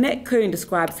 Annette Kuhn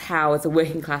describes how, as a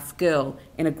working-class girl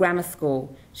in a grammar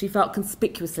school, she felt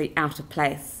conspicuously out of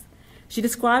place. She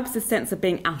describes the sense of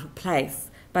being out of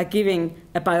place by giving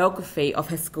a biography of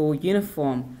her school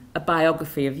uniform, a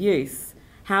biography of use.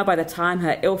 How by the time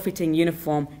her ill-fitting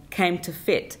uniform came to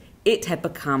fit, it had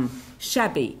become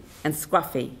shabby and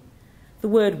scruffy. The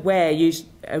word wear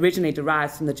originally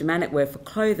derives from the Germanic word for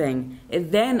clothing.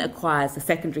 It then acquires the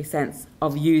secondary sense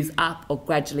of use up or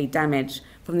gradually damage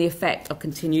from the effect of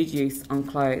continued use on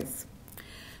clothes.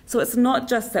 So it's not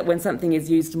just that when something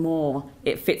is used more,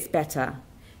 it fits better.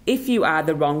 If you are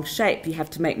the wrong shape, you have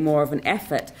to make more of an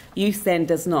effort. Use then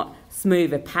does not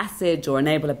smooth a passage or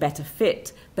enable a better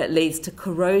fit, but leads to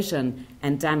corrosion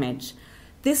and damage.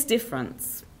 This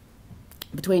difference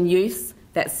between use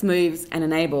that smooths and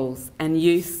enables and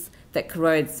use that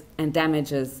corrodes and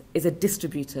damages is a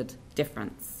distributed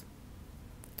difference.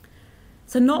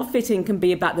 So not fitting can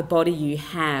be about the body you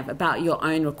have, about your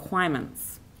own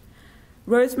requirements.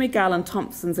 Rosemary Garland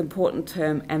Thompson's important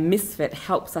term, a misfit,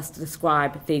 helps us to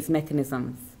describe these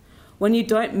mechanisms. When you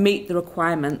don't meet the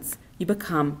requirements, you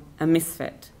become a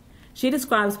misfit. She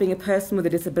describes being a person with a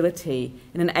disability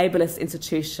in an ableist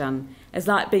institution as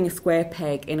like being a square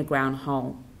peg in a round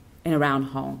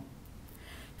hole.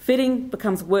 Fitting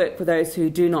becomes work for those who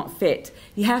do not fit.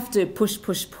 You have to push,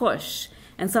 push, push,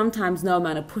 and sometimes no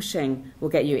amount of pushing will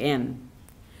get you in.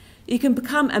 You can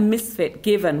become a misfit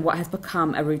given what has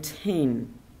become a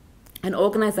routine. An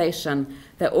organisation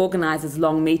that organises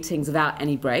long meetings without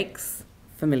any breaks,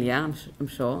 familiar, I'm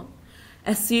sure,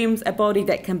 assumes a body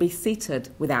that can be seated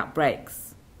without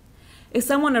breaks. If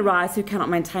someone arrives who cannot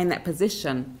maintain that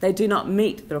position, they do not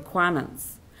meet the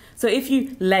requirements. So if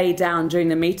you lay down during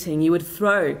the meeting, you would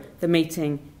throw the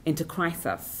meeting into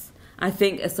crisis. I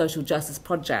think a social justice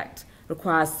project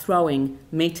requires throwing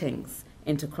meetings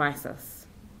into crisis.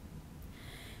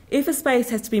 If a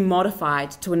space has to be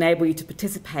modified to enable you to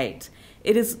participate,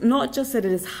 it is not just that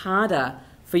it is harder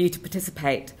for you to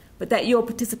participate, but that your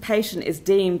participation is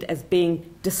deemed as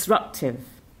being disruptive.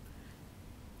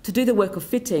 To do the work of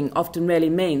fitting often really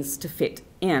means to fit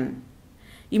in.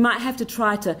 You might have to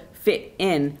try to fit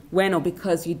in when or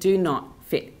because you do not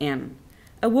fit in.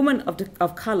 A woman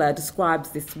of colour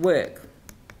describes this work.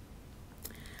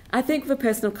 I think for a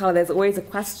person of colour, there's always a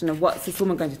question of what's this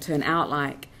woman going to turn out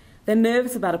like. They're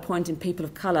nervous about appointing people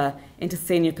of colour into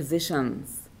senior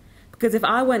positions. Because if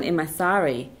I went in my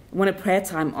sari, wanted prayer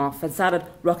time off and started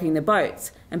rocking the boat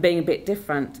and being a bit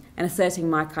different and asserting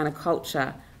my kind of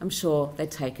culture, I'm sure they'd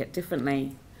take it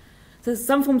differently. So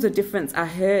some forms of difference are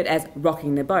heard as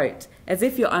rocking the boat, as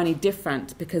if you're only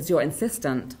different because you're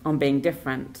insistent on being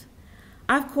different.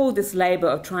 I've called this labour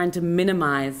of trying to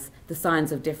minimise the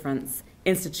signs of difference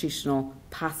institutional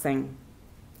passing.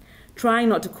 Trying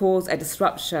not to cause a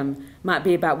disruption might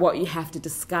be about what you have to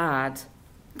discard.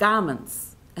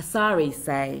 Garments, a sari,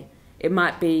 say. It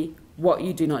might be what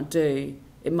you do not do.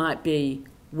 It might be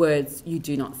words you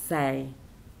do not say.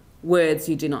 Words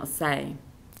you do not say.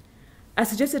 I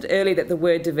suggested earlier that the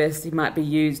word diversity might be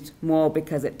used more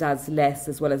because it does less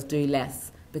as well as do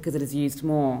less because it is used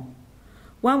more.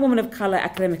 One woman of colour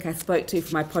academic I spoke to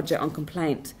for my project on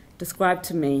complaint described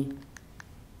to me,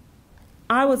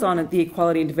 I was on the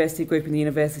equality and diversity group in the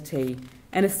university,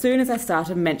 and as soon as I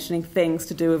started mentioning things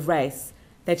to do with race,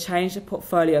 they changed the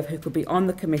portfolio of who could be on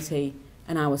the committee,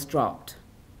 and I was dropped.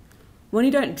 When you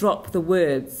don't drop the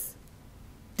words,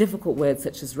 difficult words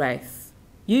such as race,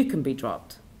 you can be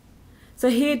dropped. So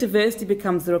here diversity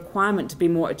becomes the requirement to be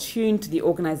more attuned to the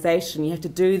organisation. You have to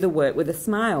do the work with a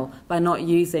smile by not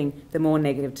using the more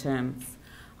negative terms.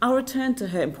 I'll return to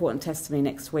her important testimony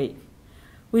next week.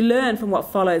 We learn from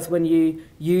what follows when you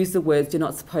use the words you're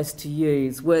not supposed to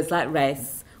use, words like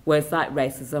race, words like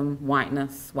racism,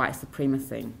 whiteness, white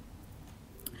supremacy.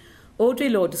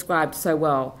 Audre Lorde described so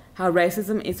well how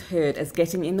racism is heard as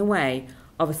getting in the way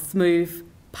of a smooth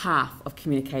path of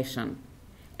communication.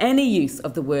 Any use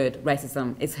of the word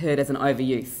racism is heard as an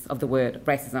overuse of the word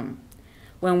racism.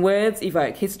 When words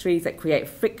evoke histories that create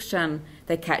friction,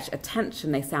 they catch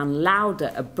attention, they sound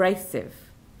louder,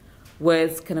 abrasive.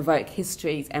 Words can evoke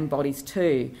histories and bodies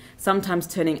too. Sometimes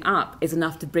turning up is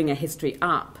enough to bring a history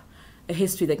up, a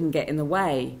history that can get in the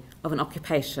way of an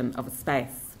occupation of a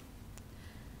space.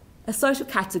 A social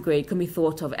category can be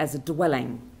thought of as a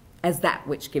dwelling, as that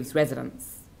which gives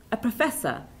residence. A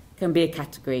professor can be a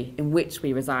category in which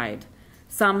we reside.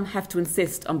 Some have to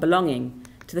insist on belonging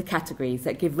to the categories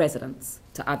that give residence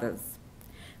to others.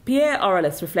 Pierre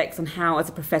Aurelis reflects on how, as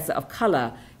a professor of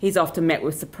colour, he's often met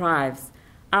with surprise.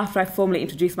 After I formally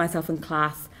introduce myself in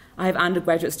class, I have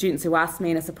undergraduate students who ask me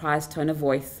in a surprised tone of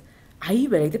voice, "Are you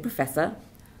really the professor?"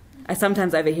 I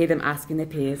sometimes overhear them asking their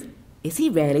peers, "Is he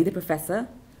really the professor?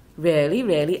 Really,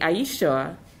 really, are you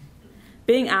sure?"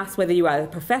 Being asked whether you are the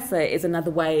professor is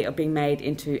another way of being made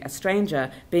into a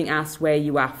stranger, being asked where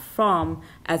you are from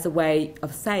as a way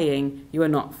of saying you are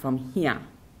not from here.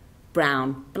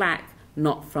 Brown, black,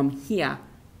 not from here,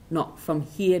 not from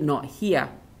here, not here,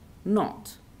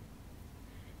 not.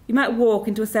 You might walk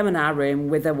into a seminar room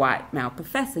with a white male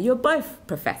professor. You're both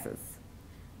professors.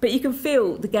 But you can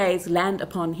feel the gaze land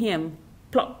upon him,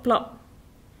 plop, plop.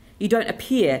 You don't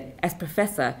appear as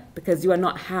professor because you are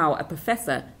not how a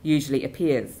professor usually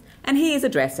appears. And he is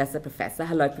addressed as a professor,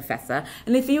 hello professor.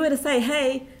 And if you were to say,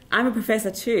 hey, I'm a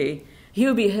professor too, he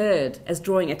will be heard as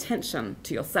drawing attention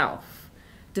to yourself.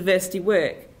 Diversity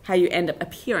work, how you end up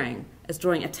appearing as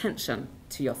drawing attention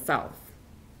to yourself.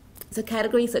 So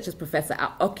categories such as professor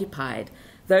are occupied.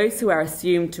 Those who are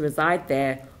assumed to reside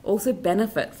there also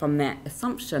benefit from that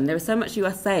assumption. There is so much you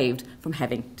are saved from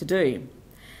having to do.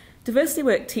 Diversity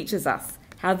work teaches us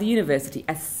how the university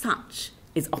as such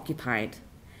is occupied.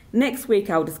 Next week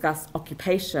I will discuss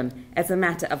occupation as a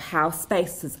matter of how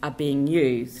spaces are being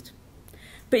used.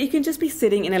 But you can just be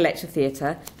sitting in a lecture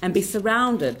theatre and be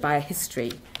surrounded by a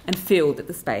history and feel that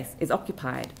the space is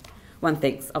occupied. One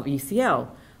thinks of UCL,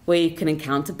 where you can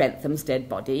encounter Bentham's dead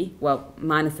body, well,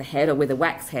 minus a head or with a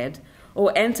wax head,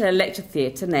 or enter a lecture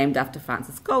theatre named after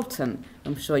Francis Galton,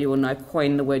 I'm sure you will know,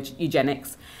 coined the word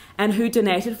eugenics, and who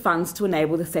donated funds to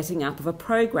enable the setting up of a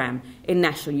programme in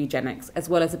national eugenics, as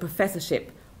well as a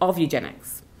professorship of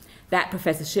eugenics. That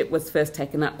professorship was first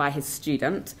taken up by his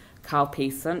student, Carl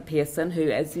Pearson,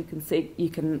 who, as you can see, you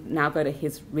can now go to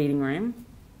his reading room.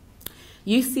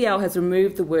 UCL has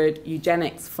removed the word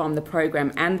eugenics from the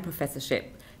programme and the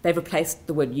professorship. They've replaced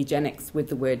the word eugenics with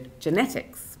the word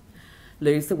genetics.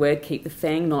 Lose the word, keep the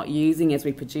thing, not using as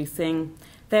reproducing.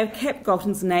 They have kept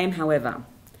Galton's name, however.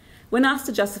 When asked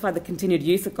to justify the continued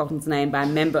use of Galton's name by a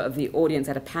member of the audience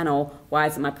at a panel, Why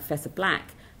Isn't My Professor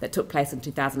Black?, that took place in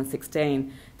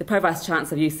 2016, the Pro-Vice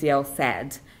Chancellor of UCL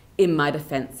said, "In my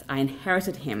defence, I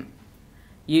inherited him."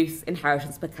 Use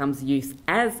inheritance becomes use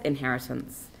as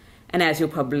inheritance. And as you'll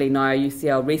probably know,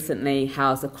 UCL recently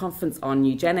housed a conference on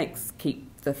eugenics, keep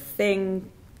the thing,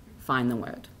 find the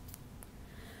word.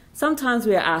 Sometimes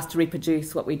we are asked to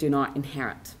reproduce what we do not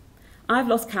inherit. I've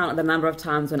lost count of the number of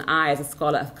times when I, as a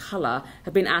scholar of colour,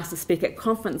 have been asked to speak at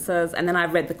conferences and then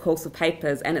I've read the course of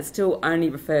papers and it still only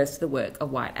refers to the work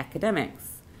of white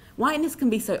academics. Whiteness can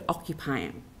be so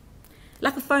occupying,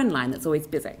 like a phone line that's always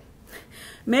busy.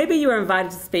 Maybe you are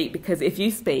invited to speak because if you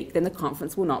speak, then the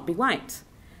conference will not be white.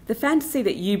 The fantasy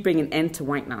that you bring an end to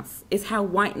whiteness is how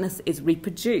whiteness is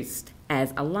reproduced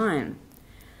as a line.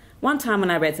 One time when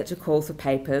I read such a call for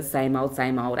papers, same old,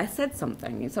 I said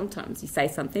something. And sometimes you say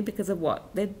something because of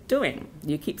what they're doing.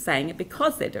 You keep saying it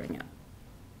because they're doing it.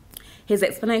 His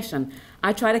explanation: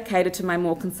 I try to cater to my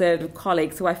more conservative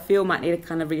colleagues who I feel might need a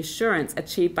kind of reassurance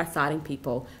achieved by citing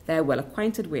people they are well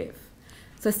acquainted with.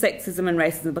 So sexism and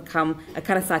racism become a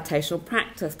kind of citational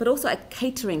practice, but also a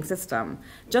catering system,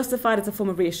 justified as a form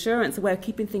of reassurance, a way of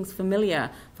keeping things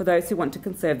familiar for those who want to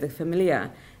conserve the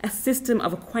familiar, a system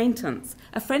of acquaintance,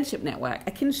 a friendship network,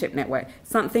 a kinship network,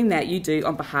 something that you do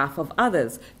on behalf of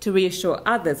others to reassure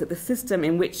others that the system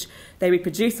in which they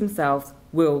reproduce themselves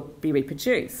will be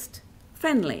reproduced.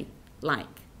 Friendly,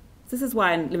 like. This is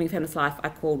why in Living a Feminist Life I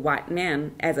called white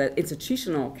men as an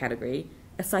institutional category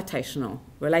a citational,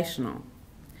 relational.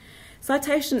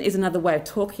 Citation is another way of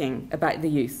talking about the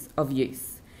use of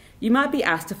use. You might be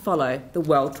asked to follow the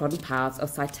well-trodden paths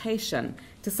of citation,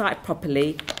 to cite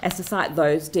properly as to cite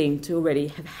those deemed to already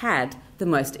have had the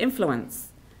most influence.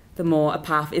 The more a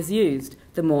path is used,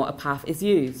 the more a path is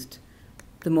used.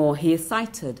 The more he is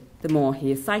cited, the more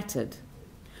he is cited.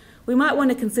 We might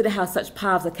want to consider how such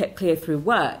paths are kept clear through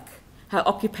work, how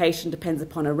occupation depends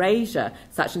upon erasure.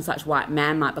 Such and such white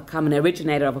man might become an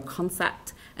originator of a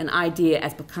concept, an idea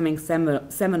as becoming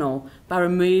seminal by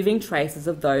removing traces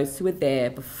of those who were there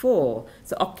before.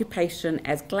 So occupation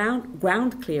as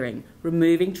ground clearing,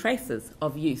 removing traces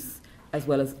of use as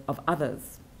well as of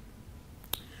others.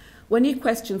 When you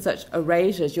question such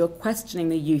erasures, you're questioning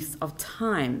the use of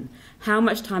time. How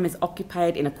much time is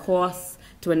occupied in a course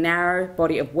to a narrow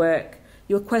body of work?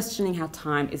 You're questioning how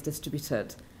time is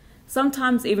distributed.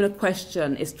 Sometimes even a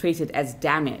question is treated as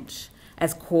damage,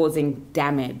 as causing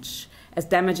damage, as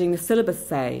damaging the syllabus,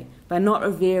 say, by not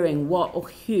revering what or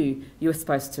who you are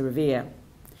supposed to revere.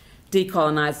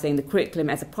 Decolonising the curriculum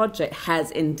as a project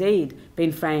has indeed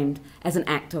been framed as an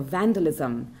act of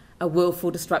vandalism, a willful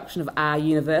destruction of our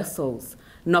universals,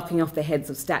 knocking off the heads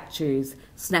of statues,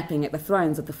 snapping at the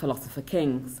thrones of the philosopher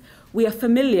kings. We are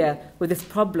familiar with this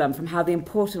problem from how the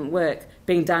important work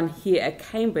being done here at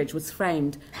Cambridge was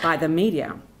framed by the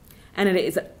media, and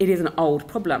it is an old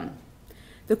problem.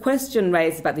 The question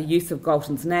raised about the use of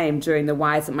Galton's name during the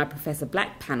Why Isn't My Professor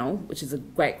Black panel, which is a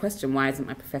great question, why isn't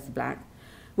my Professor Black,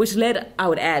 which led, I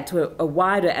would add, to a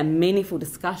wider and meaningful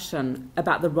discussion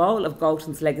about the role of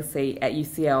Galton's legacy at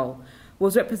UCL,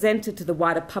 was represented to the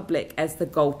wider public as the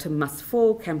Galton Must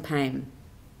Fall campaign.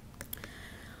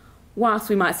 Whilst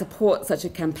we might support such a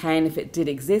campaign if it did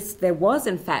exist, there was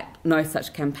in fact no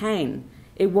such campaign.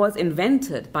 It was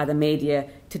invented by the media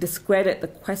to discredit the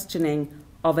questioning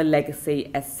of a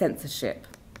legacy as censorship.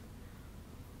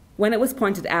 When it was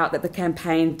pointed out that the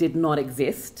campaign did not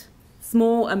exist,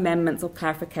 small amendments or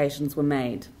clarifications were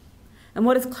made. And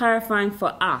what is clarifying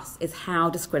for us is how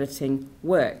discrediting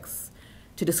works.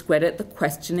 To discredit the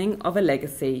questioning of a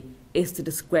legacy is to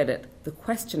discredit the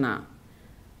questioner.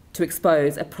 To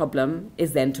expose a problem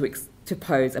is then to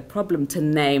pose a problem. To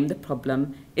name the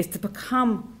problem is to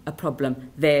become a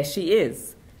problem. There she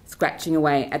is, scratching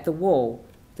away at the wall,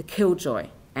 the killjoy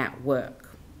at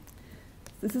work.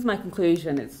 This is my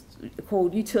conclusion. It's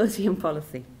called Utility and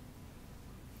Policy.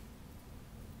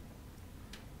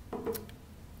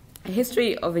 A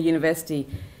history of a university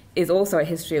is also a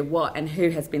history of what and who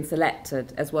has been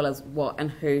selected, as well as what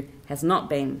and who has not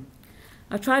been.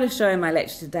 I try to show in my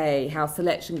lecture today how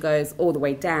selection goes all the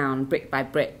way down, brick by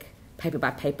brick, paper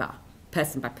by paper,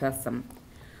 person by person.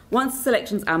 Once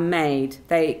selections are made,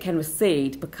 they can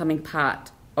recede, becoming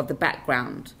part of the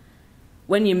background.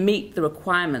 When you meet the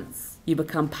requirements, you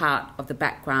become part of the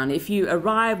background. If you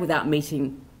arrive without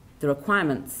meeting the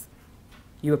requirements,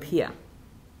 you appear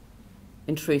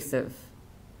intrusive.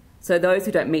 So those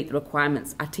who don't meet the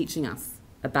requirements are teaching us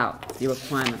about the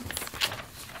requirements.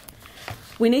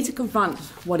 We need to confront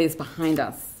what is behind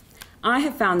us. I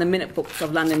have found the minute books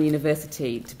of London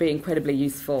University to be incredibly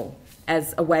useful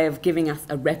as a way of giving us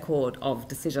a record of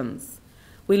decisions.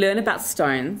 We learn about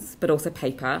stones, but also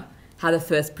paper, how the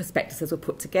first prospectuses were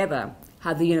put together,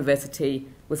 how the university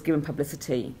was given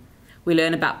publicity. We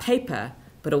learn about paper,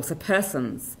 but also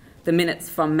persons. The minutes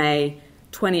from May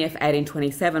 20th,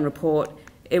 1827 report,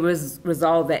 it was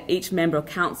resolved that each member of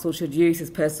council should use his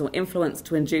personal influence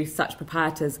to induce such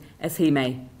proprietors as he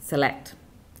may select.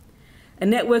 A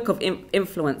network of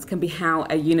influence can be how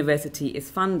a university is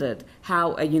funded,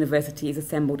 how a university is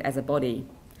assembled as a body.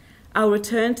 I'll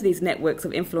return to these networks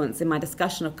of influence in my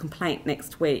discussion of complaint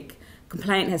next week.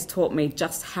 Complaint has taught me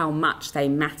just how much they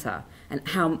matter and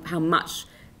how much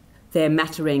their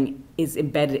mattering is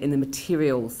embedded in the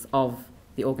materials of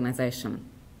the organisation.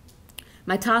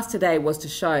 My task today was to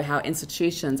show how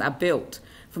institutions are built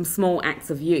from small acts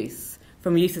of use,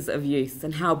 from uses of use,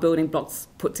 and how building blocks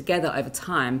put together over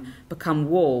time become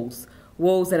walls,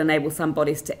 walls that enable some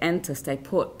bodies to enter, stay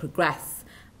put, progress,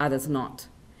 others not.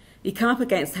 You come up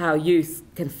against how use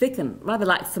can thicken, rather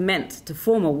like cement, to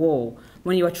form a wall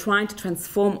when you are trying to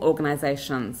transform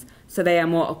organisations so they are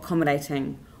more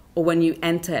accommodating, or when you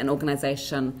enter an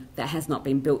organisation that has not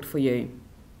been built for you.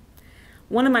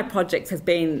 One of my projects has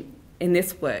been in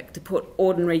this work to put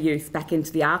ordinary use back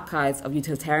into the archives of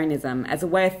utilitarianism as a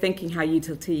way of thinking how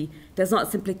utility does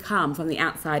not simply come from the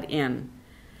outside in.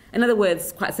 In other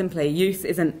words, quite simply, use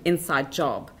is an inside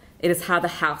job. It is how the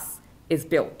house is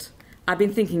built. I've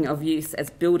been thinking of use as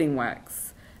building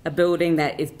works, a building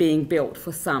that is being built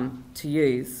for some to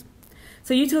use.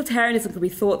 So utilitarianism could be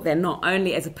thought then not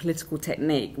only as a political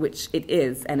technique, which it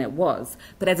is and it was,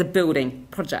 but as a building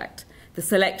project, the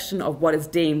selection of what is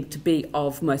deemed to be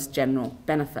of most general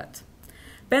benefit.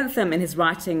 Bentham, in his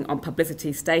writing on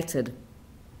publicity, stated,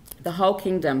 "The whole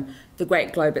kingdom, the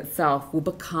great globe itself, will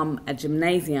become a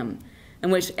gymnasium in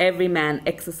which every man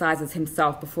exercises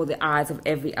himself before the eyes of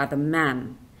every other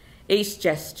man. Each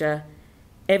gesture,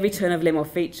 every turn of limb or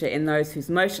feature in those whose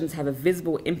motions have a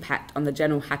visible impact on the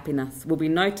general happiness will be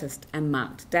noticed and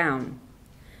marked down."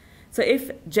 So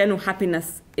if general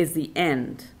happiness is the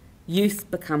end, use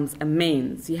becomes a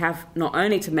means. You have not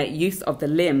only to make use of the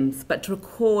limbs, but to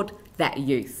record that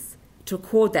use.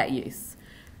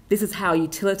 This is how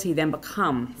utility then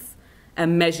becomes a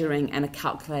measuring and a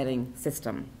calculating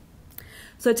system.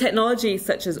 So technologies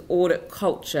such as audit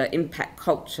culture, impact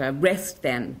culture, rest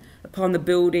then upon the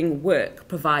building work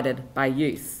provided by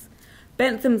use.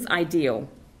 Bentham's ideal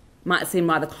might seem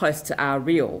rather close to our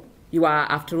real. You are,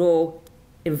 after all,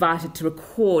 invited to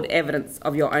record evidence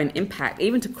of your own impact,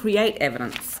 even to create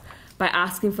evidence by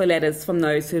asking for letters from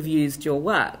those who have used your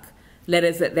work,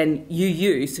 letters that then you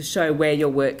use to show where your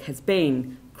work has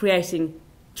been, creating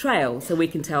trails so we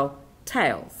can tell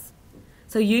tales.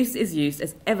 So use is used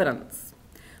as evidence.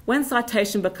 When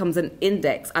citation becomes an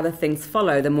index, other things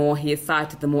follow. The more he is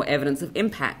cited, the more evidence of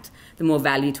impact, the more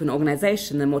value to an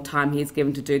organisation, the more time he is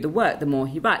given to do the work, the more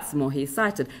he writes, the more he is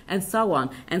cited, and so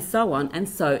on, and so on, and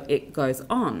so it goes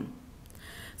on.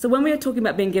 So when we are talking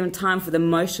about being given time for the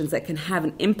motions that can have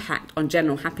an impact on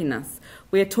general happiness,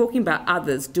 we are talking about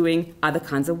others doing other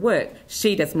kinds of work.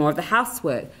 She does more of the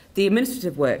housework, the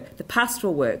administrative work, the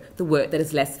pastoral work, the work that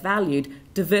is less valued,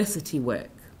 diversity work.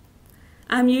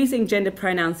 I'm using gender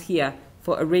pronouns here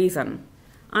for a reason.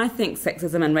 I think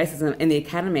sexism and racism in the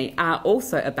academy are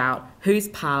also about whose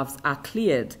paths are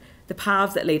cleared, the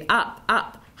paths that lead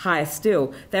up, higher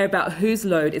still. They're about whose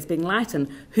load is being lightened,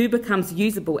 who becomes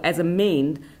usable as a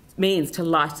means to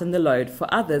lighten the load for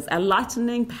others, a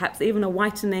lightening, perhaps even a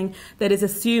whitening, that is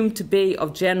assumed to be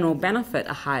of general benefit.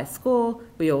 A higher score,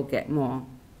 we all get more.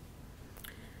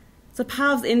 So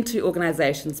paths into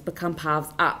organisations become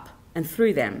paths up and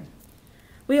through them.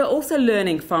 We are also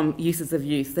learning from uses of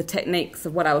use the techniques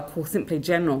of what I would call simply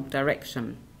general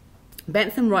direction.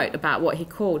 Bentham wrote about what he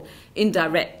called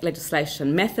indirect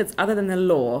legislation, methods other than the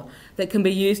law that can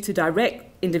be used to direct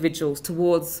individuals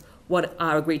towards what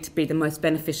are agreed to be the most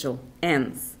beneficial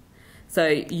ends. So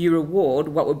you reward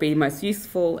what would be most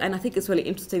useful, and I think it's really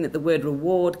interesting that the word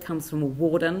reward comes from a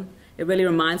warden. It really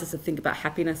reminds us to think about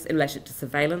happiness in relation to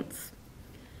surveillance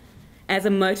as a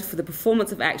motive for the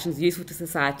performance of actions useful to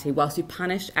society, whilst you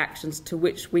punish actions to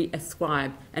which we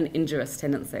ascribe an injurious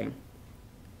tendency.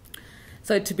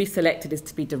 So to be selected is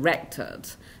to be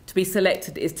directed. To be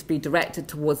selected is to be directed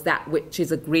towards that which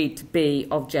is agreed to be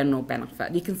of general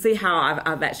benefit. You can see how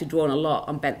I've actually drawn a lot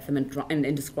on Bentham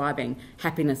in describing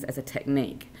happiness as a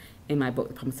technique in my book,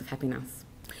 The Promise of Happiness.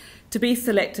 To be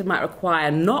selected might require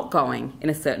not going in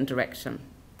a certain direction.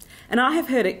 And I have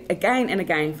heard it again and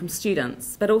again from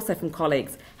students, but also from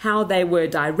colleagues, how they were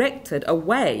directed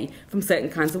away from certain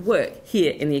kinds of work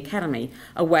here in the academy,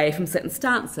 away from certain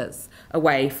stances,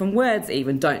 away from words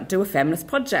even. Don't do a feminist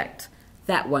project.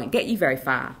 That won't get you very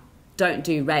far. Don't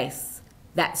do race.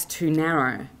 That's too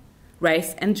narrow.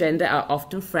 Race and gender are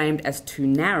often framed as too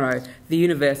narrow. The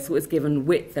universal is given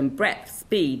width and breadth,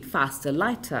 speed, faster,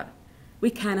 lighter.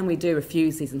 We can and we do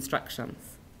refuse these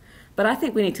instructions. But I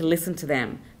think we need to listen to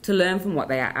them, to learn from what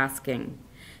they are asking.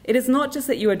 It is not just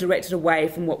that you are directed away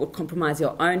from what would compromise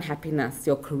your own happiness,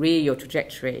 your career, your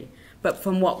trajectory, but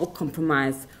from what will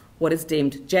compromise what is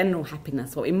deemed general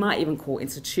happiness, what we might even call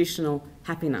institutional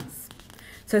happiness.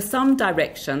 So some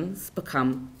directions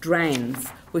become drains,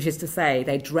 which is to say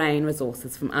they drain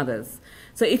resources from others.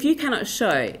 So if you cannot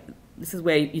show, this is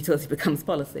where utility becomes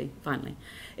policy, finally.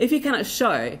 If you cannot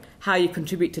show how you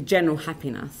contribute to general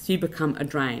happiness, you become a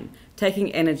drain,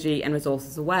 taking energy and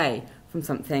resources away from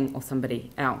something or somebody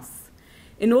else.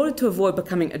 In order to avoid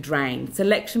becoming a drain,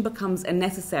 selection becomes a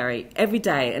necessary,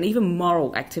 everyday, and even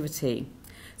moral activity.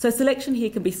 So selection here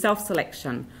can be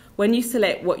self-selection, when you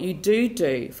select what you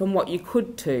do from what you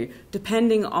could do,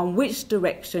 depending on which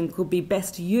direction could be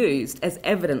best used as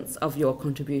evidence of your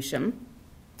contribution.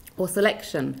 Or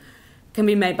selection can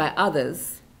be made by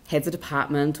others, heads of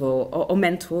department or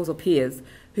mentors or peers,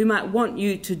 who might want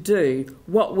you to do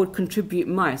what would contribute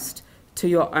most to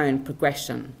your own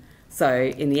progression.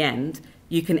 So, in the end,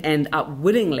 you can end up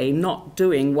willingly not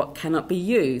doing what cannot be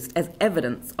used as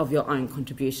evidence of your own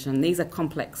contribution. These are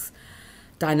complex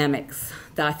dynamics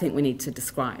that I think we need to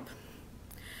describe.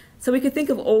 So we could think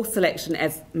of all selection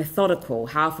as methodical,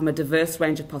 how from a diverse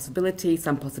range of possibilities,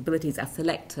 some possibilities are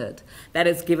selected, that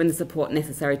is, given the support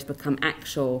necessary to become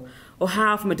actual, or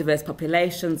how from a diverse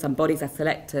population, some bodies are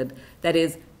selected, that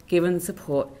is, given the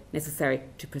support necessary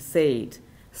to proceed.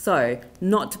 So,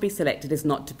 not to be selected is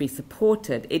not to be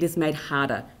supported, it is made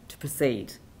harder to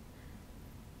proceed.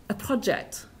 A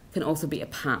project can also be a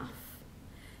path.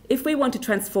 If we want to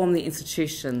transform the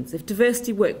institutions, if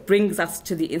diversity work brings us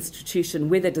to the institution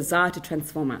with a desire to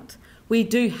transform it, we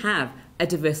do have a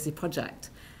diversity project,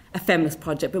 a feminist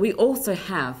project, but we also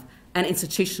have an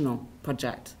institutional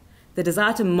project. The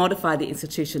desire to modify the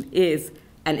institution is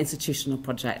an institutional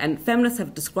project, and feminists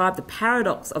have described the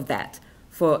paradox of that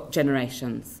for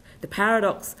generations, the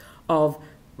paradox of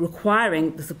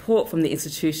requiring the support from the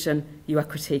institution you are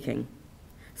critiquing.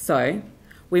 So,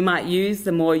 we might use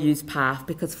the more used path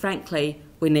because, frankly,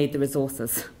 we need the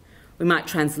resources. We might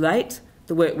translate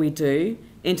the work we do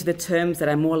into the terms that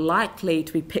are more likely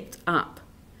to be picked up,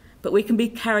 but we can be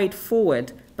carried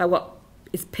forward by what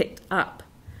is picked up.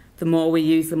 The more we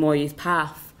use the more used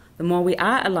path, the more we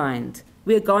are aligned.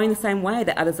 We are going the same way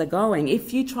that others are going.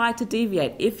 If you try to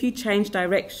deviate, if you change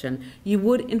direction, you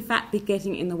would in fact be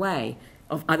getting in the way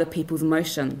of other people's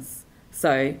motions.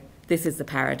 So, this is the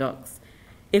paradox.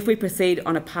 If we proceed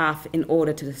on a path in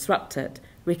order to disrupt it,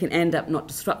 we can end up not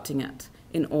disrupting it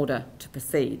in order to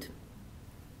proceed.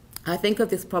 I think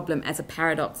of this problem as a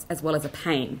paradox as well as a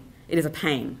pain. It is a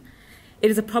pain.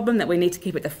 It is a problem that we need to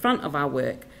keep at the front of our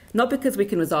work, not because we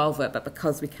can resolve it, but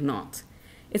because we cannot.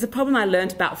 It's a problem I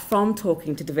learned about from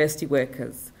talking to diversity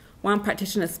workers. One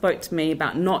practitioner spoke to me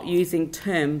about not using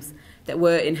terms that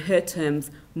were, in her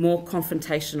terms, more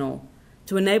confrontational,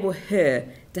 to enable her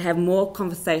to have more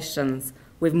conversations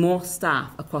with more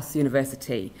staff across the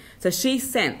university. So she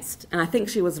sensed, and I think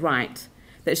she was right,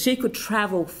 that she could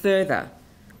travel further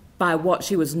by what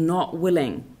she was not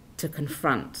willing to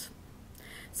confront.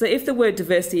 So if the word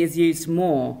diversity is used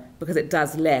more because it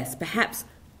does less, perhaps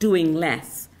doing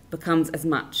less becomes as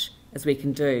much as we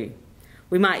can do.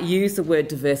 We might use the word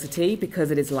diversity because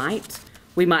it is light.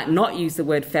 We might not use the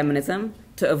word feminism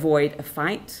to avoid a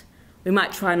fight. We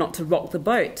might try not to rock the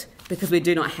boat because we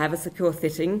do not have a secure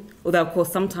footing, although of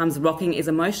course sometimes rocking is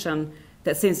a motion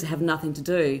that seems to have nothing to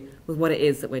do with what it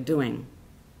is that we're doing.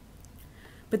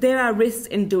 But there are risks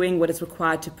in doing what is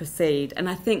required to proceed, and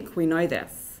I think we know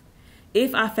this.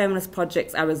 If our feminist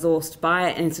projects are resourced by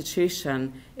an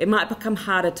institution, it might become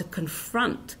harder to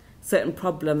confront certain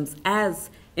problems as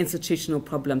institutional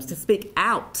problems, to speak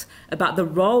out about the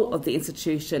role of the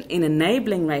institution in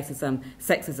enabling racism,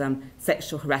 sexism,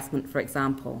 sexual harassment, for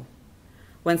example.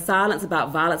 When silence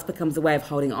about violence becomes a way of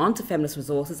holding on to feminist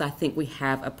resources, I think we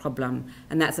have a problem,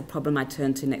 and that's a problem I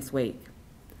turn to next week.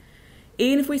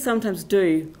 Even if we sometimes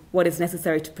do what is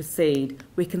necessary to proceed,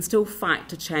 we can still fight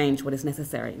to change what is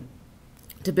necessary.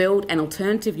 To build an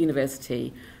alternative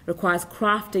university requires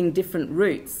crafting different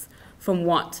routes from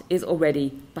what is already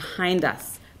behind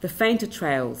us, the fainter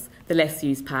trails, the less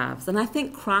used paths. And I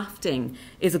think crafting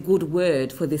is a good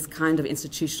word for this kind of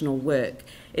institutional work.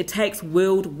 It takes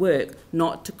willed work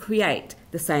not to create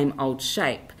the same old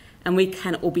shape, and we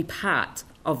can all be part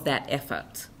of that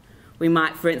effort. We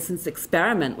might, for instance,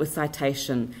 experiment with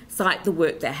citation, cite the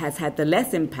work that has had the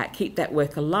less impact, keep that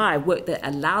work alive, work that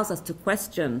allows us to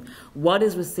question what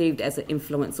is received as an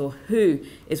influence or who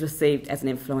is received as an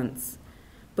influence.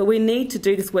 But we need to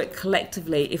do this work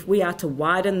collectively if we are to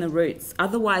widen the roots.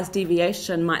 Otherwise,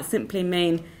 deviation might simply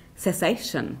mean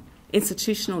cessation,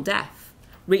 institutional death,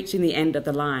 reaching the end of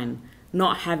the line,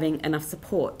 not having enough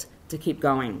support to keep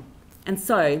going. And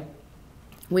so,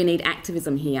 we need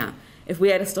activism here if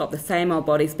we are to stop the same old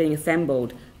bodies being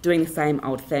assembled, doing the same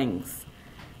old things.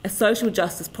 A social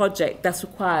justice project thus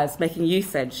requires making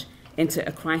usage into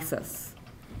a crisis.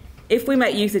 If we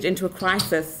make usage into a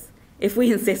crisis, if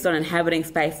we insist on inhabiting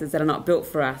spaces that are not built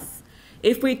for us,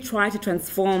 if we try to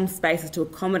transform spaces to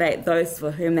accommodate those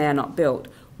for whom they are not built,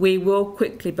 we will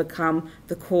quickly become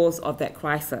the cause of that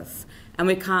crisis. And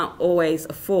we can't always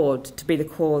afford to be the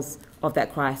cause of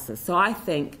that crisis. So I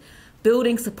think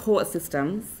building support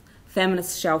systems,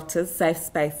 feminist shelters, safe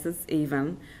spaces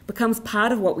even, becomes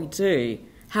part of what we do,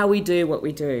 how we do what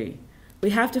we do. We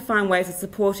have to find ways of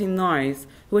supporting those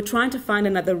who are trying to find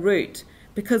another route,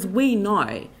 because we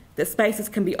know that spaces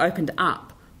can be opened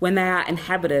up when they are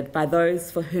inhabited by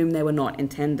those for whom they were not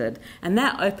intended. And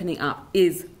that opening up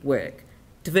is work.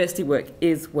 Diversity work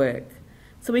is work.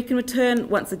 So we can return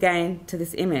once again to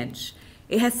this image.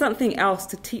 It has something else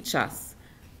to teach us.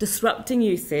 Disrupting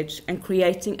usage and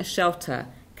creating a shelter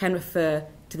can refer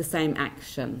to the same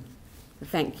action.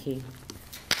 Thank you.